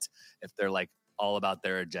like all about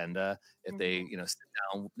their agenda, if they, sit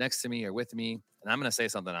down next to me or with me. And I'm going to say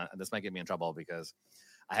something, this might get me in trouble because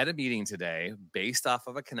I had a meeting today based off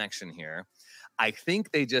of a connection here. I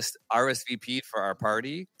think they just RSVP'd for our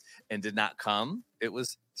party and did not come. It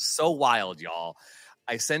was so wild, y'all.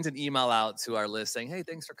 I sent an email out to our list saying, hey,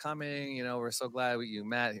 thanks for coming. We're so glad you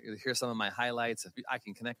met. Here's some of my highlights. If I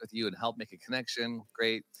can connect with you and help make a connection,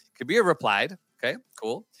 great. Kabir replied, okay,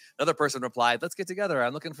 cool. Another person replied, let's get together.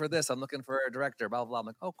 I'm looking for this. I'm looking for a director, blah, blah, blah. I'm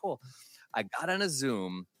like, oh, cool. I got on a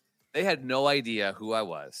Zoom. They had no idea who I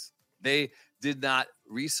was. They did not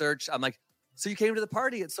research. I'm like, so you came to the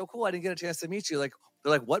party. It's so cool. I didn't get a chance to meet you. They're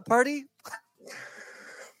like, what party?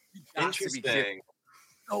 Interesting.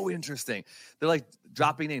 So interesting. They're like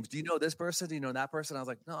dropping names. Do you know this person? Do you know that person? I was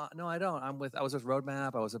like, no, I don't. I was with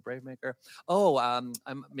Roadmap. I was a Brave Maker. Oh,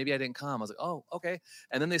 maybe I didn't come. I was like, oh, okay.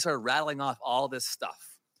 And then they started rattling off all this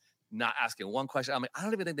stuff, not asking one question. I'm like, I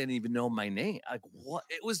don't even think they didn't even know my name. Like, what?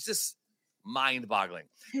 It was just mind-boggling.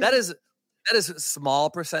 That is a small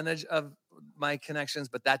percentage of my connections,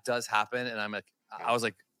 but that does happen. And I'm like, I was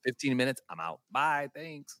like, 15 minutes, I'm out. Bye,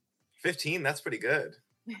 thanks. 15, that's pretty good.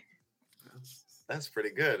 That's pretty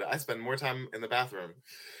good. I spend more time in the bathroom.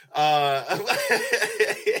 But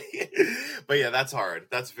yeah, that's hard.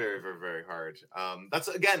 That's very, very, very hard. That's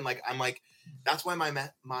again, that's why my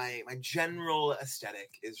general aesthetic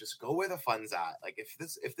is just go where the fun's at. Like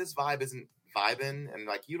if this vibe isn't vibing and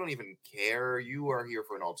like you don't even care, you are here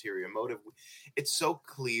for an ulterior motive. It's so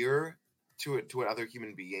clear to an other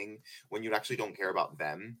human being when you actually don't care about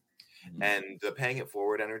them. Mm-hmm. And the paying it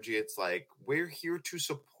forward energy, it's like we're here to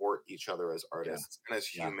support each other as artists and as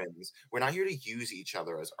humans. We're not here to use each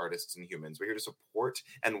other as artists and humans. We're here to support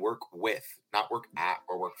and work with, not work at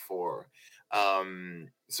or work for.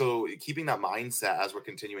 So keeping that mindset as we're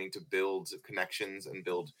continuing to build connections and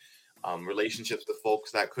build relationships with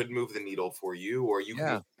folks that could move the needle for you or you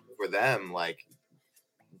can for them, like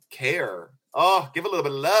care. Oh, give a little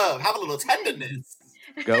bit of love. Have a little tenderness.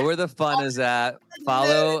 Go where the fun is at.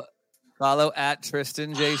 Follow at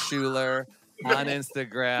Tristan J. Schuler on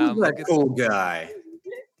Instagram. Who's that cool guy?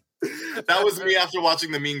 That was me after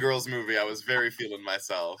watching the Mean Girls movie. I was very feeling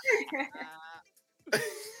myself.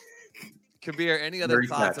 Kabir, any other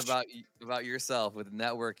thoughts about yourself with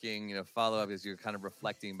networking, follow up as you're kind of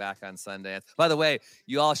reflecting back on Sundance? By the way,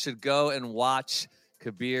 you all should go and watch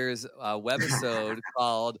Kabir's webisode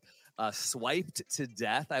called Swiped to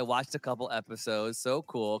Death. I watched a couple episodes. So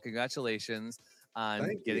cool. Congratulations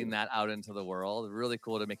on getting that out into the world. Really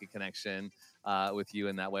cool to make a connection with you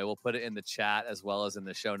in that way. We'll put it in the chat as well as in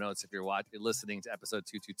the show notes. If you're listening to episode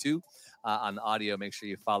 222 on the audio, make sure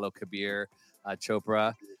you follow Kabir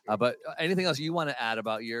Chopra. But anything else you want to add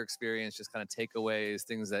about your experience, just kind of takeaways,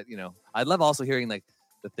 things that, I'd love also hearing like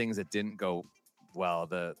the things that didn't go well,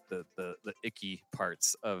 the icky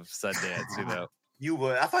parts of Sundance, You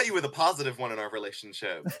would. I thought you were the positive one in our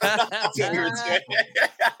relationship. That's what we were saying.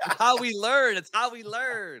 It's how we learn. It's how we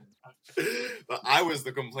learn. But I was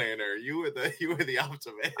the complainer. You were the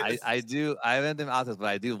optimist. I do. I haven't been optimist, but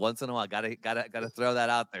I do once in a while. Gotta throw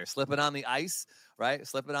that out there. Slipping on the ice, right?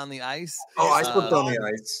 Slipping on the ice. Oh, I slipped on the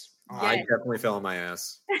ice. I definitely fell on my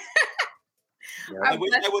ass. I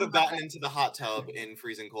wish I would have gotten into the hot tub in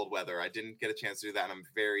freezing cold weather. I didn't get a chance to do that, and I'm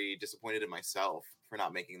very disappointed in myself for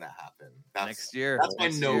not making that happen. Next year. That's my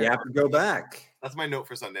note. You have to go back. That's my note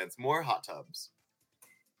for Sundance. More hot tubs.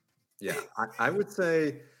 Yeah, I would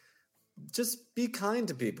say just be kind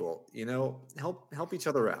to people. Help each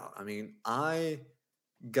other out. I mean, I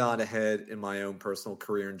got ahead in my own personal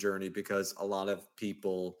career and journey because a lot of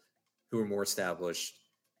people who are more established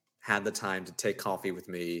had the time to take coffee with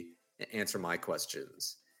me and answer my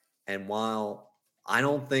questions. And while I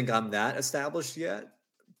don't think I'm that established yet,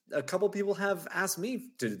 a couple people have asked me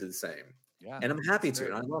to do the same. Yeah, and I'm happy to,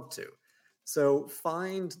 and I'd love to. So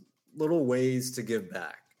find little ways to give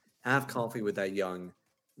back. Have coffee with that young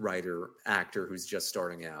writer, actor who's just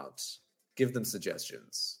starting out. Give them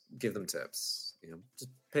suggestions. Give them tips.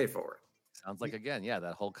 Just pay it forward. Sounds like, again, yeah,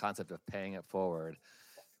 that whole concept of paying it forward.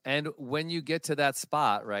 And when you get to that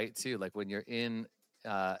spot, right, too, like when you're in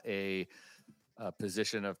a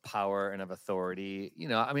position of power and of authority,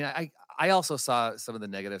 I mean, I also saw some of the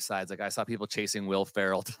negative sides. Like I saw people chasing Will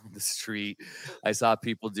Ferrell down the street. I saw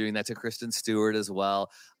people doing that to Kristen Stewart as well.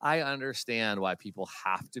 I understand why people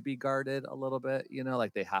have to be guarded a little bit,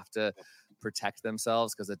 like they have to protect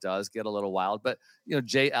themselves because it does get a little wild. But,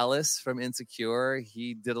 Jay Ellis from Insecure,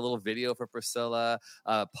 he did a little video for Priscilla.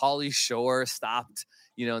 Pauly Shore stopped,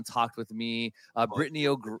 and talked with me. Brittany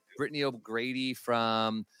O'Grady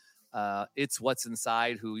from It's What's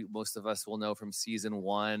Inside, who most of us will know from season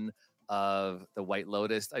 1 of The White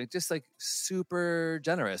Lotus. Just like super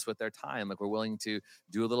generous with their time. Like we're willing to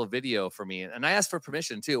do a little video for me. And I asked for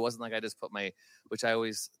permission too. It wasn't like I just put which I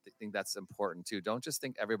always think that's important too. Don't just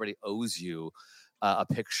think everybody owes you a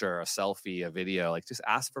picture, a selfie, a video. Like just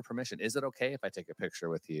ask for permission. Is it okay if I take a picture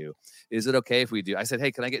with you? Is it okay if we do? I said,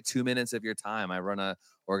 hey, can I get 2 minutes of your time? I run a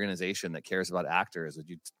organization that cares about actors. Would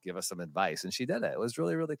you give us some advice? And she did it. It was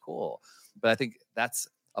really, really cool. But I think that's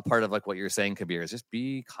a part of like what you're saying, Kabir, is just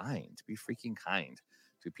be kind, be freaking kind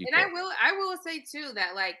to people. And I will say too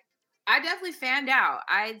that like I definitely fanned out.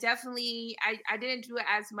 I didn't do it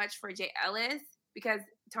as much for Jay Ellis because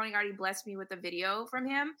Tony already blessed me with a video from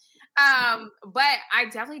him. But I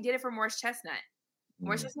definitely did it for Morris Chestnut.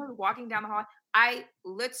 Morris Chestnut was walking down the hall. I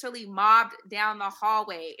literally mobbed down the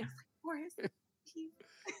hallway. I was like, Morris. So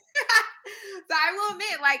I will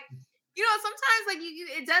admit, like, sometimes like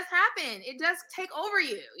it does happen. It does take over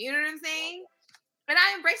you. You know what I'm saying? And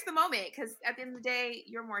I embrace the moment because at the end of the day,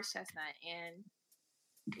 you're Morris Chestnut, and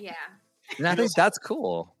yeah. And I think that's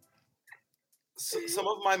cool. Some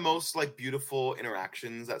of my most like beautiful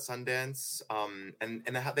interactions at Sundance, and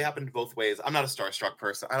they happened both ways. I'm not a starstruck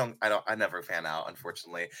person. I never fan out,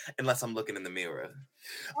 unfortunately, unless I'm looking in the mirror.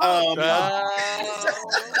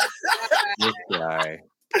 This guy.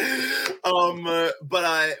 But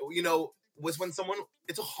I, was when someone,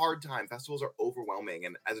 it's a hard time. Festivals are overwhelming.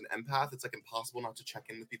 And as an empath, it's like impossible not to check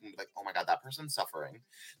in with people and be like, oh my God, that person's suffering.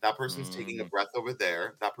 That person's taking a breath over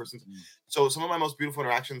there. That person's. So some of my most beautiful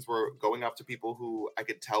interactions were going up to people who I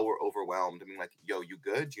could tell were overwhelmed. I mean, like, yo, you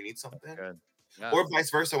good? Do you need something? Yeah. Or vice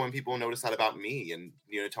versa when people notice that about me. And,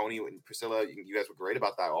 Tony and Priscilla, you guys were great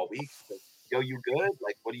about that all week. Like, yo, you good?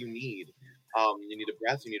 Like, what do you need? You need a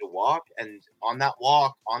breath, you need a walk. And on that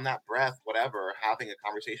walk, on that breath, whatever, having a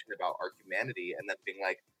conversation about our humanity and then being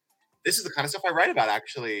like, this is the kind of stuff I write about,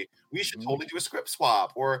 actually. We should totally do a script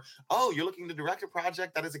swap. Or, oh, you're looking to direct a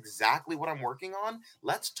project that is exactly what I'm working on?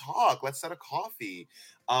 Let's talk. Let's set a coffee.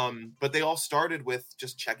 But they all started with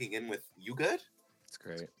just checking in with, you good? That's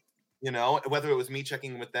great. Whether it was me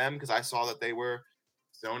checking in with them because I saw that they were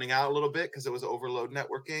zoning out a little bit because it was overload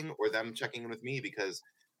networking, or them checking in with me because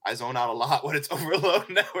I zone out a lot when it's overload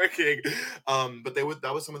networking. But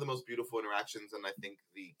that was some of the most beautiful interactions. And I think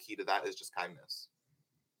the key to that is just kindness.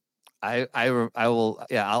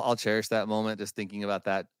 I'll cherish that moment. Just thinking about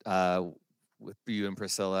that with you and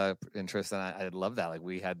Priscilla and Tristan, I love that. Like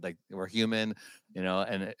we're human,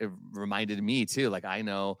 and it reminded me too. Like I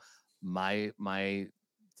know my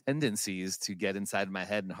tendencies to get inside my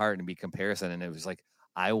head and heart and be comparison, and it was like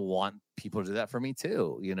I want people to do that for me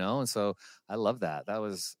too, and so I love that. That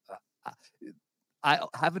was I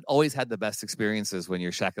haven't always had the best experiences when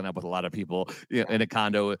you're shacking up with a lot of people in a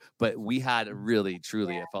condo, but we had really,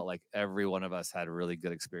 truly, it felt like every one of us had really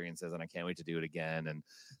good experiences, and I can't wait to do it again. And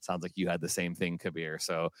it sounds like you had the same thing, Kabir.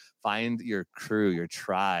 So find your crew, your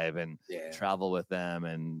tribe, and travel with them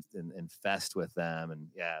and fest with them. And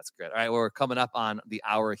yeah, it's great. All right, we're coming up on the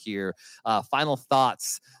hour here. Final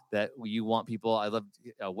thoughts that you want people, I love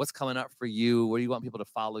what's coming up for you. Where do you want people to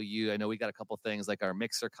follow you? I know we got a couple things like our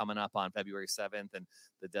mixer coming up on February 7th and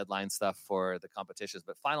the deadline stuff for the competitions.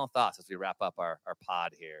 But final thoughts as we wrap up our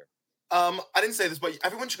pod here. I didn't say this, but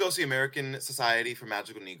everyone should go see American Society for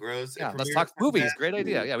Magical Negroes. Yeah, let's talk movies. Great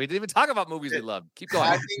idea. Yeah, we didn't even talk about movies we love. Keep going.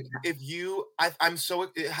 I think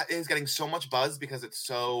it is getting so much buzz because it's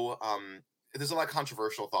so there's a lot of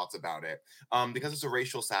controversial thoughts about it because it's a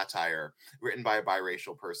racial satire written by a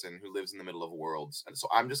biracial person who lives in the middle of worlds. And so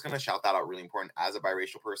I'm just going to shout that out really important as a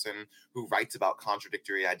biracial person who writes about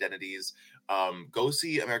contradictory identities. Go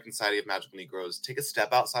see American Society of Magical Negroes. Take a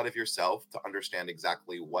step outside of yourself to understand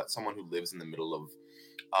exactly what someone who lives in the middle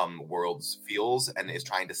worlds feels and is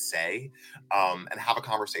trying to say, and have a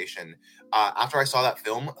conversation. After I saw that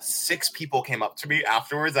film, 6 people came up to me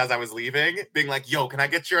afterwards as I was leaving, being like, yo, can I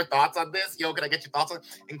get your thoughts on this? Yo, can I get your thoughts on it?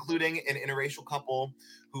 Including an interracial couple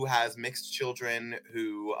who has mixed children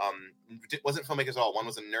who wasn't filmmakers at all. One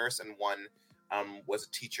was a nurse and one was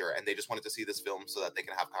a teacher, and they just wanted to see this film so that they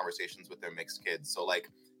can have conversations with their mixed kids. So like,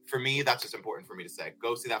 for me, that's just important for me to say.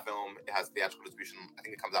 Go see that film. It has theatrical distribution. I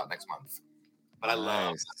think it comes out next month. But I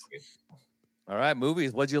love that movie. All right,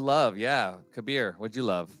 movies. What'd you love? Yeah, Kabir, what'd you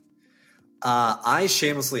love? I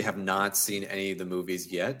shamelessly have not seen any of the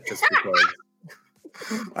movies yet, just because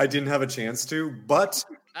I didn't have a chance to. But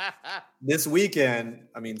this weekend,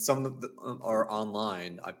 I mean, some of them are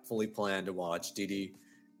online. I fully plan to watch Didi,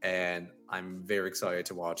 and I'm very excited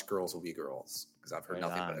to watch Girls Will Be Girls, because I've heard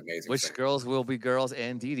nothing but amazing Which things. Girls Will Be Girls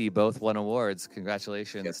and Didi both won awards.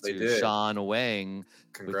 Congratulations to Sean Wang.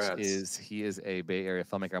 Congrats. He is a Bay Area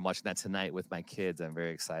filmmaker. I'm watching that tonight with my kids. I'm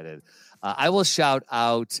very excited. I will shout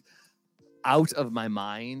out of My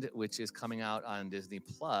Mind, which is coming out on Disney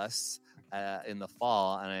Plus in the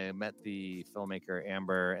fall, and I met the filmmaker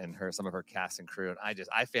Amber and some of her cast and crew, and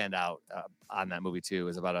I fanned out on that movie too. It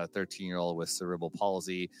was about a 13-year-old with cerebral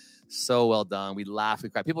palsy. So well done. We laughed, we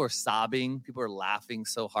cried. People were sobbing. People were laughing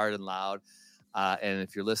so hard and loud. And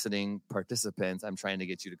if you're listening, participants, I'm trying to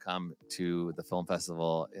get you to come to the film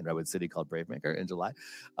festival in Redwood City called Brave Maker in July.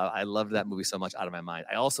 I loved that movie so much, Out of My Mind.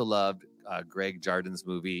 I also loved Greg Jardin's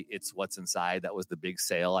movie, It's What's Inside. That was the big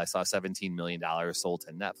sale. I saw $17 million sold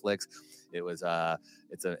to Netflix. It was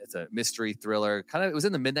it's a mystery thriller. It was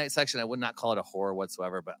in the midnight section. I would not call it a horror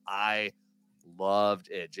whatsoever, but I loved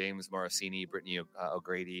it. James Morosini, Brittany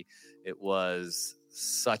O'Grady. It was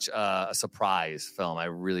such a surprise film. I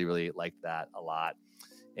really, really liked that a lot.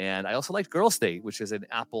 And I also liked Girl State, which is an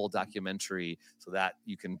Apple documentary, so that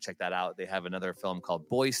you can check that out. They have another film called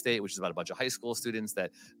Boy State, which is about a bunch of high school students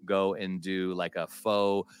that go and do like a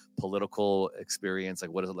faux political experience.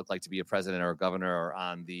 Like, what does it look like to be a president or a governor or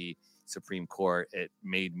on the Supreme Court? It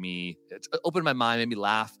opened my mind, made me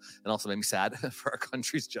laugh, and also made me sad for our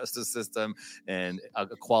country's justice system and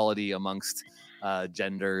equality amongst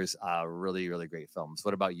genders. Really, really great films.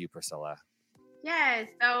 What about you, Priscilla? Yes,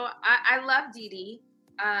 so I love Didi.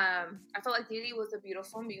 I felt like Didi was a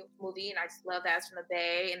beautiful movie, and I just love that it's from the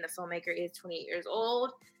Bay, and the filmmaker is 28 years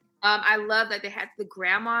old. I love that they had the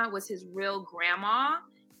grandma was his real grandma.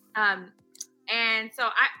 And so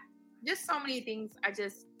just so many things I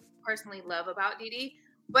just personally love about Didi.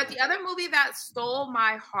 But the other movie that stole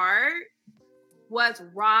my heart was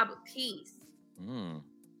Rob Peace.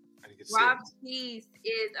 Rob Peace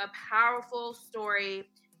is a powerful story.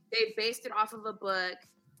 They based it off of a book.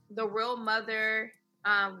 The real mother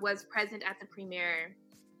was present at the premiere,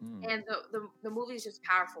 and the movie is just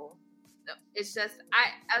powerful. It's just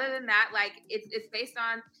other than that, like it's based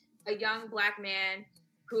on a young Black man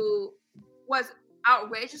who was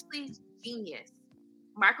outrageously genius,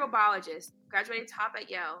 microbiologist, graduated top at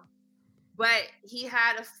Yale, but he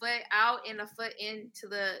had a foot out and a foot into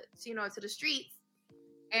to the streets,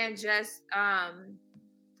 and just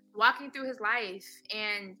walking through his life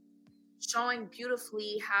and showing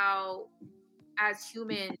beautifully how, as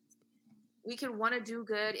humans, we can want to do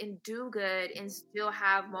good and still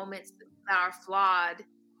have moments that are flawed.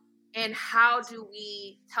 And how do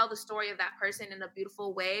we tell the story of that person in a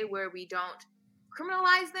beautiful way where we don't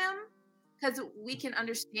criminalize them? Because we can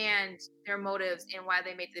understand their motives and why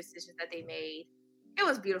they made the decisions that they made. It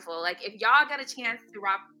was beautiful. Like, if y'all got a chance to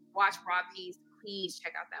watch Raw Peace, please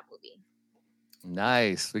check out that movie.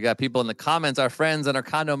 Nice. We got people in the comments, our friends and our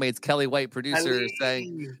condo mates, Kelly White, producer,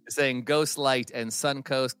 saying Ghostlight and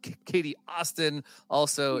Suncoast. Katie Austin,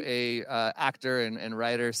 also a actor and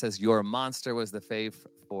writer, says Your Monster was the fave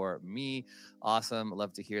for me. Awesome.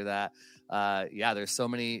 Love to hear that. There's so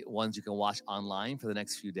many ones you can watch online for the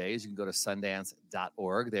next few days. You can go to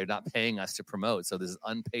Sundance.org. They're not paying us to promote, so this is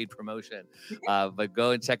unpaid promotion. But go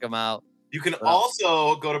and check them out. You can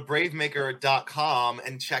also go to bravemaker.com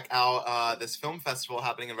and check out this film festival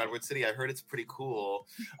happening in Redwood City. I heard it's pretty cool.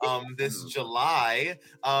 This July,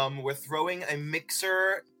 we're throwing a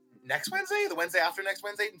mixer next Wednesday, the Wednesday after next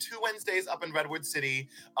Wednesday, and 2 Wednesdays up in Redwood City.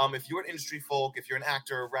 If you're an industry folk, if you're an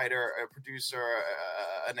actor, a writer, a producer,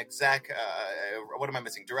 an exec, what am I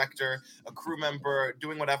missing? Director, a crew member,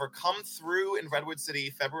 doing whatever, come through in Redwood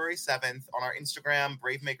City, February 7th on our Instagram,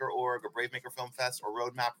 bravemaker.org or Bravemaker Film Fest or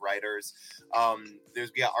Roadmap Writers.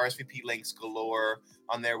 We got RSVP links galore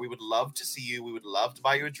on there. We would love to see you. We would love to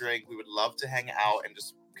buy you a drink. We would love to hang out and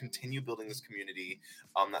just continue building this community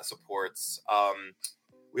that supports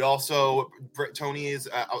We also, Tony is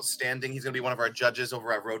outstanding. He's going to be one of our judges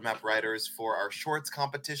over at Roadmap Writers for our shorts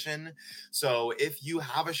competition. So if you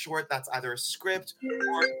have a short that's either a script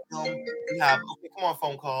or a film, come on,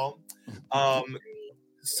 phone call.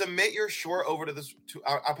 Submit your short over to this.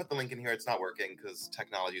 I'll put the link in here. It's not working because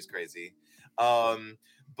technology is crazy.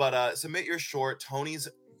 But submit your short. Tony's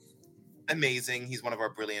amazing. He's one of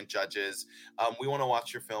our brilliant judges. We want to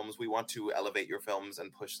watch your films. We want to elevate your films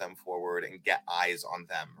and push them forward and get eyes on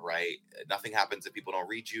them, right? Nothing happens if people don't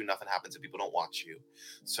read you. Nothing happens if people don't watch you.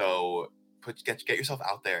 So get yourself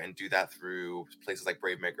out there and do that through places like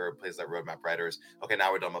Brave Maker, places like Roadmap Writers. Okay,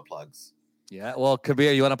 now we're done with plugs. Yeah. Well,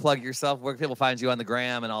 Kabir, you want to plug yourself? Where can people find you on the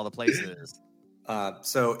gram and all the places?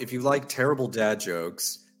 So if you like terrible dad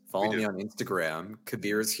jokes, follow me on Instagram.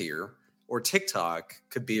 Kabir is here. Or TikTok,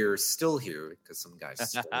 Kabir's still here because some guys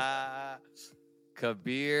stole it.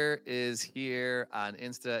 Kabir is here on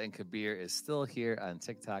Insta and Kabir is still here on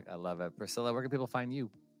TikTok. I love it. Priscilla, where can people find you?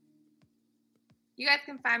 You guys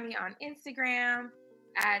can find me on Instagram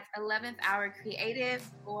at 11th Hour Creative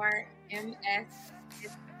or MS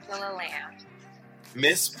Priscilla Lamb.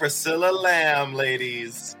 Miss Priscilla Lamb,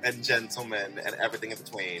 ladies and gentlemen, and everything in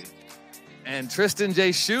between. And Tristan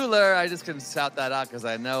J. Schuler, I just couldn't shout that out because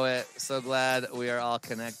I know it. So glad we are all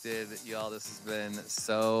connected. Y'all, this has been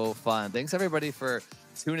so fun. Thanks, everybody, for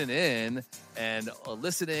tuning in and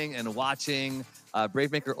listening and watching.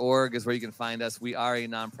 BraveMaker.org is where you can find us. We are a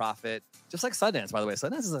nonprofit, just like Sundance, by the way.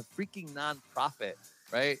 Sundance is a freaking nonprofit,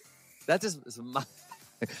 right? That just is $1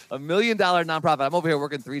 million nonprofit. I'm over here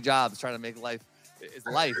working 3 jobs trying to make life.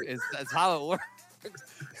 It's how it works.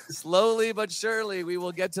 Slowly but surely, we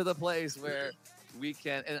will get to the place where we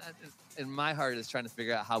can. And my heart is trying to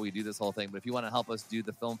figure out how we do this whole thing. But if you want to help us do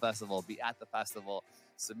the film festival, be at the festival,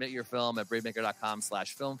 submit your film at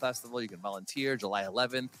bravemaker.com/film festival. You can volunteer July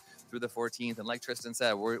 11th through the 14th. And like Tristan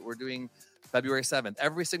said, we're doing February 7th.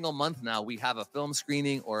 Every single month now, we have a film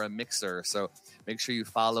screening or a mixer. So make sure you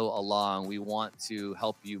follow along. We want to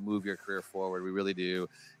help you move your career forward. We really do.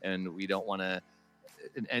 And we don't want to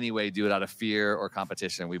in any way do it out of fear or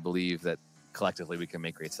competition. We believe that collectively we can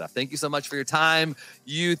make great stuff. Thank you so much for your time.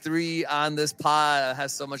 You 3 on this pod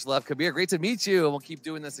has so much love. Kabir, great to meet you. And we'll keep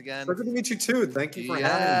doing this again. Good to meet you too. Thank you for having me.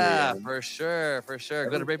 Yeah, for sure.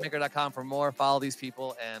 Go to bravemaker.com for more. Follow these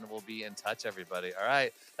people and we'll be in touch, everybody. All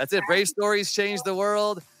right. That's it. Brave stories change the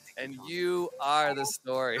world and you are the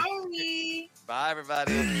story. Bye,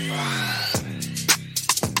 everybody.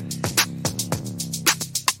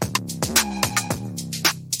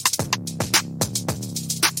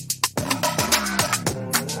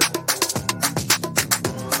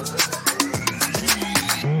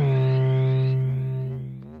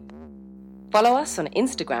 Follow us on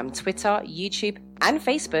Instagram, Twitter, YouTube, and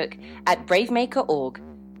Facebook at BraveMaker.org.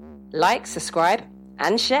 Like, subscribe,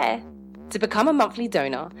 and share. To become a monthly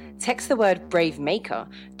donor, text the word BraveMaker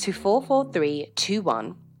to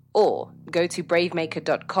 44321 or go to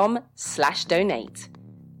bravemaker.com/donate.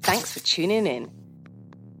 Thanks for tuning in.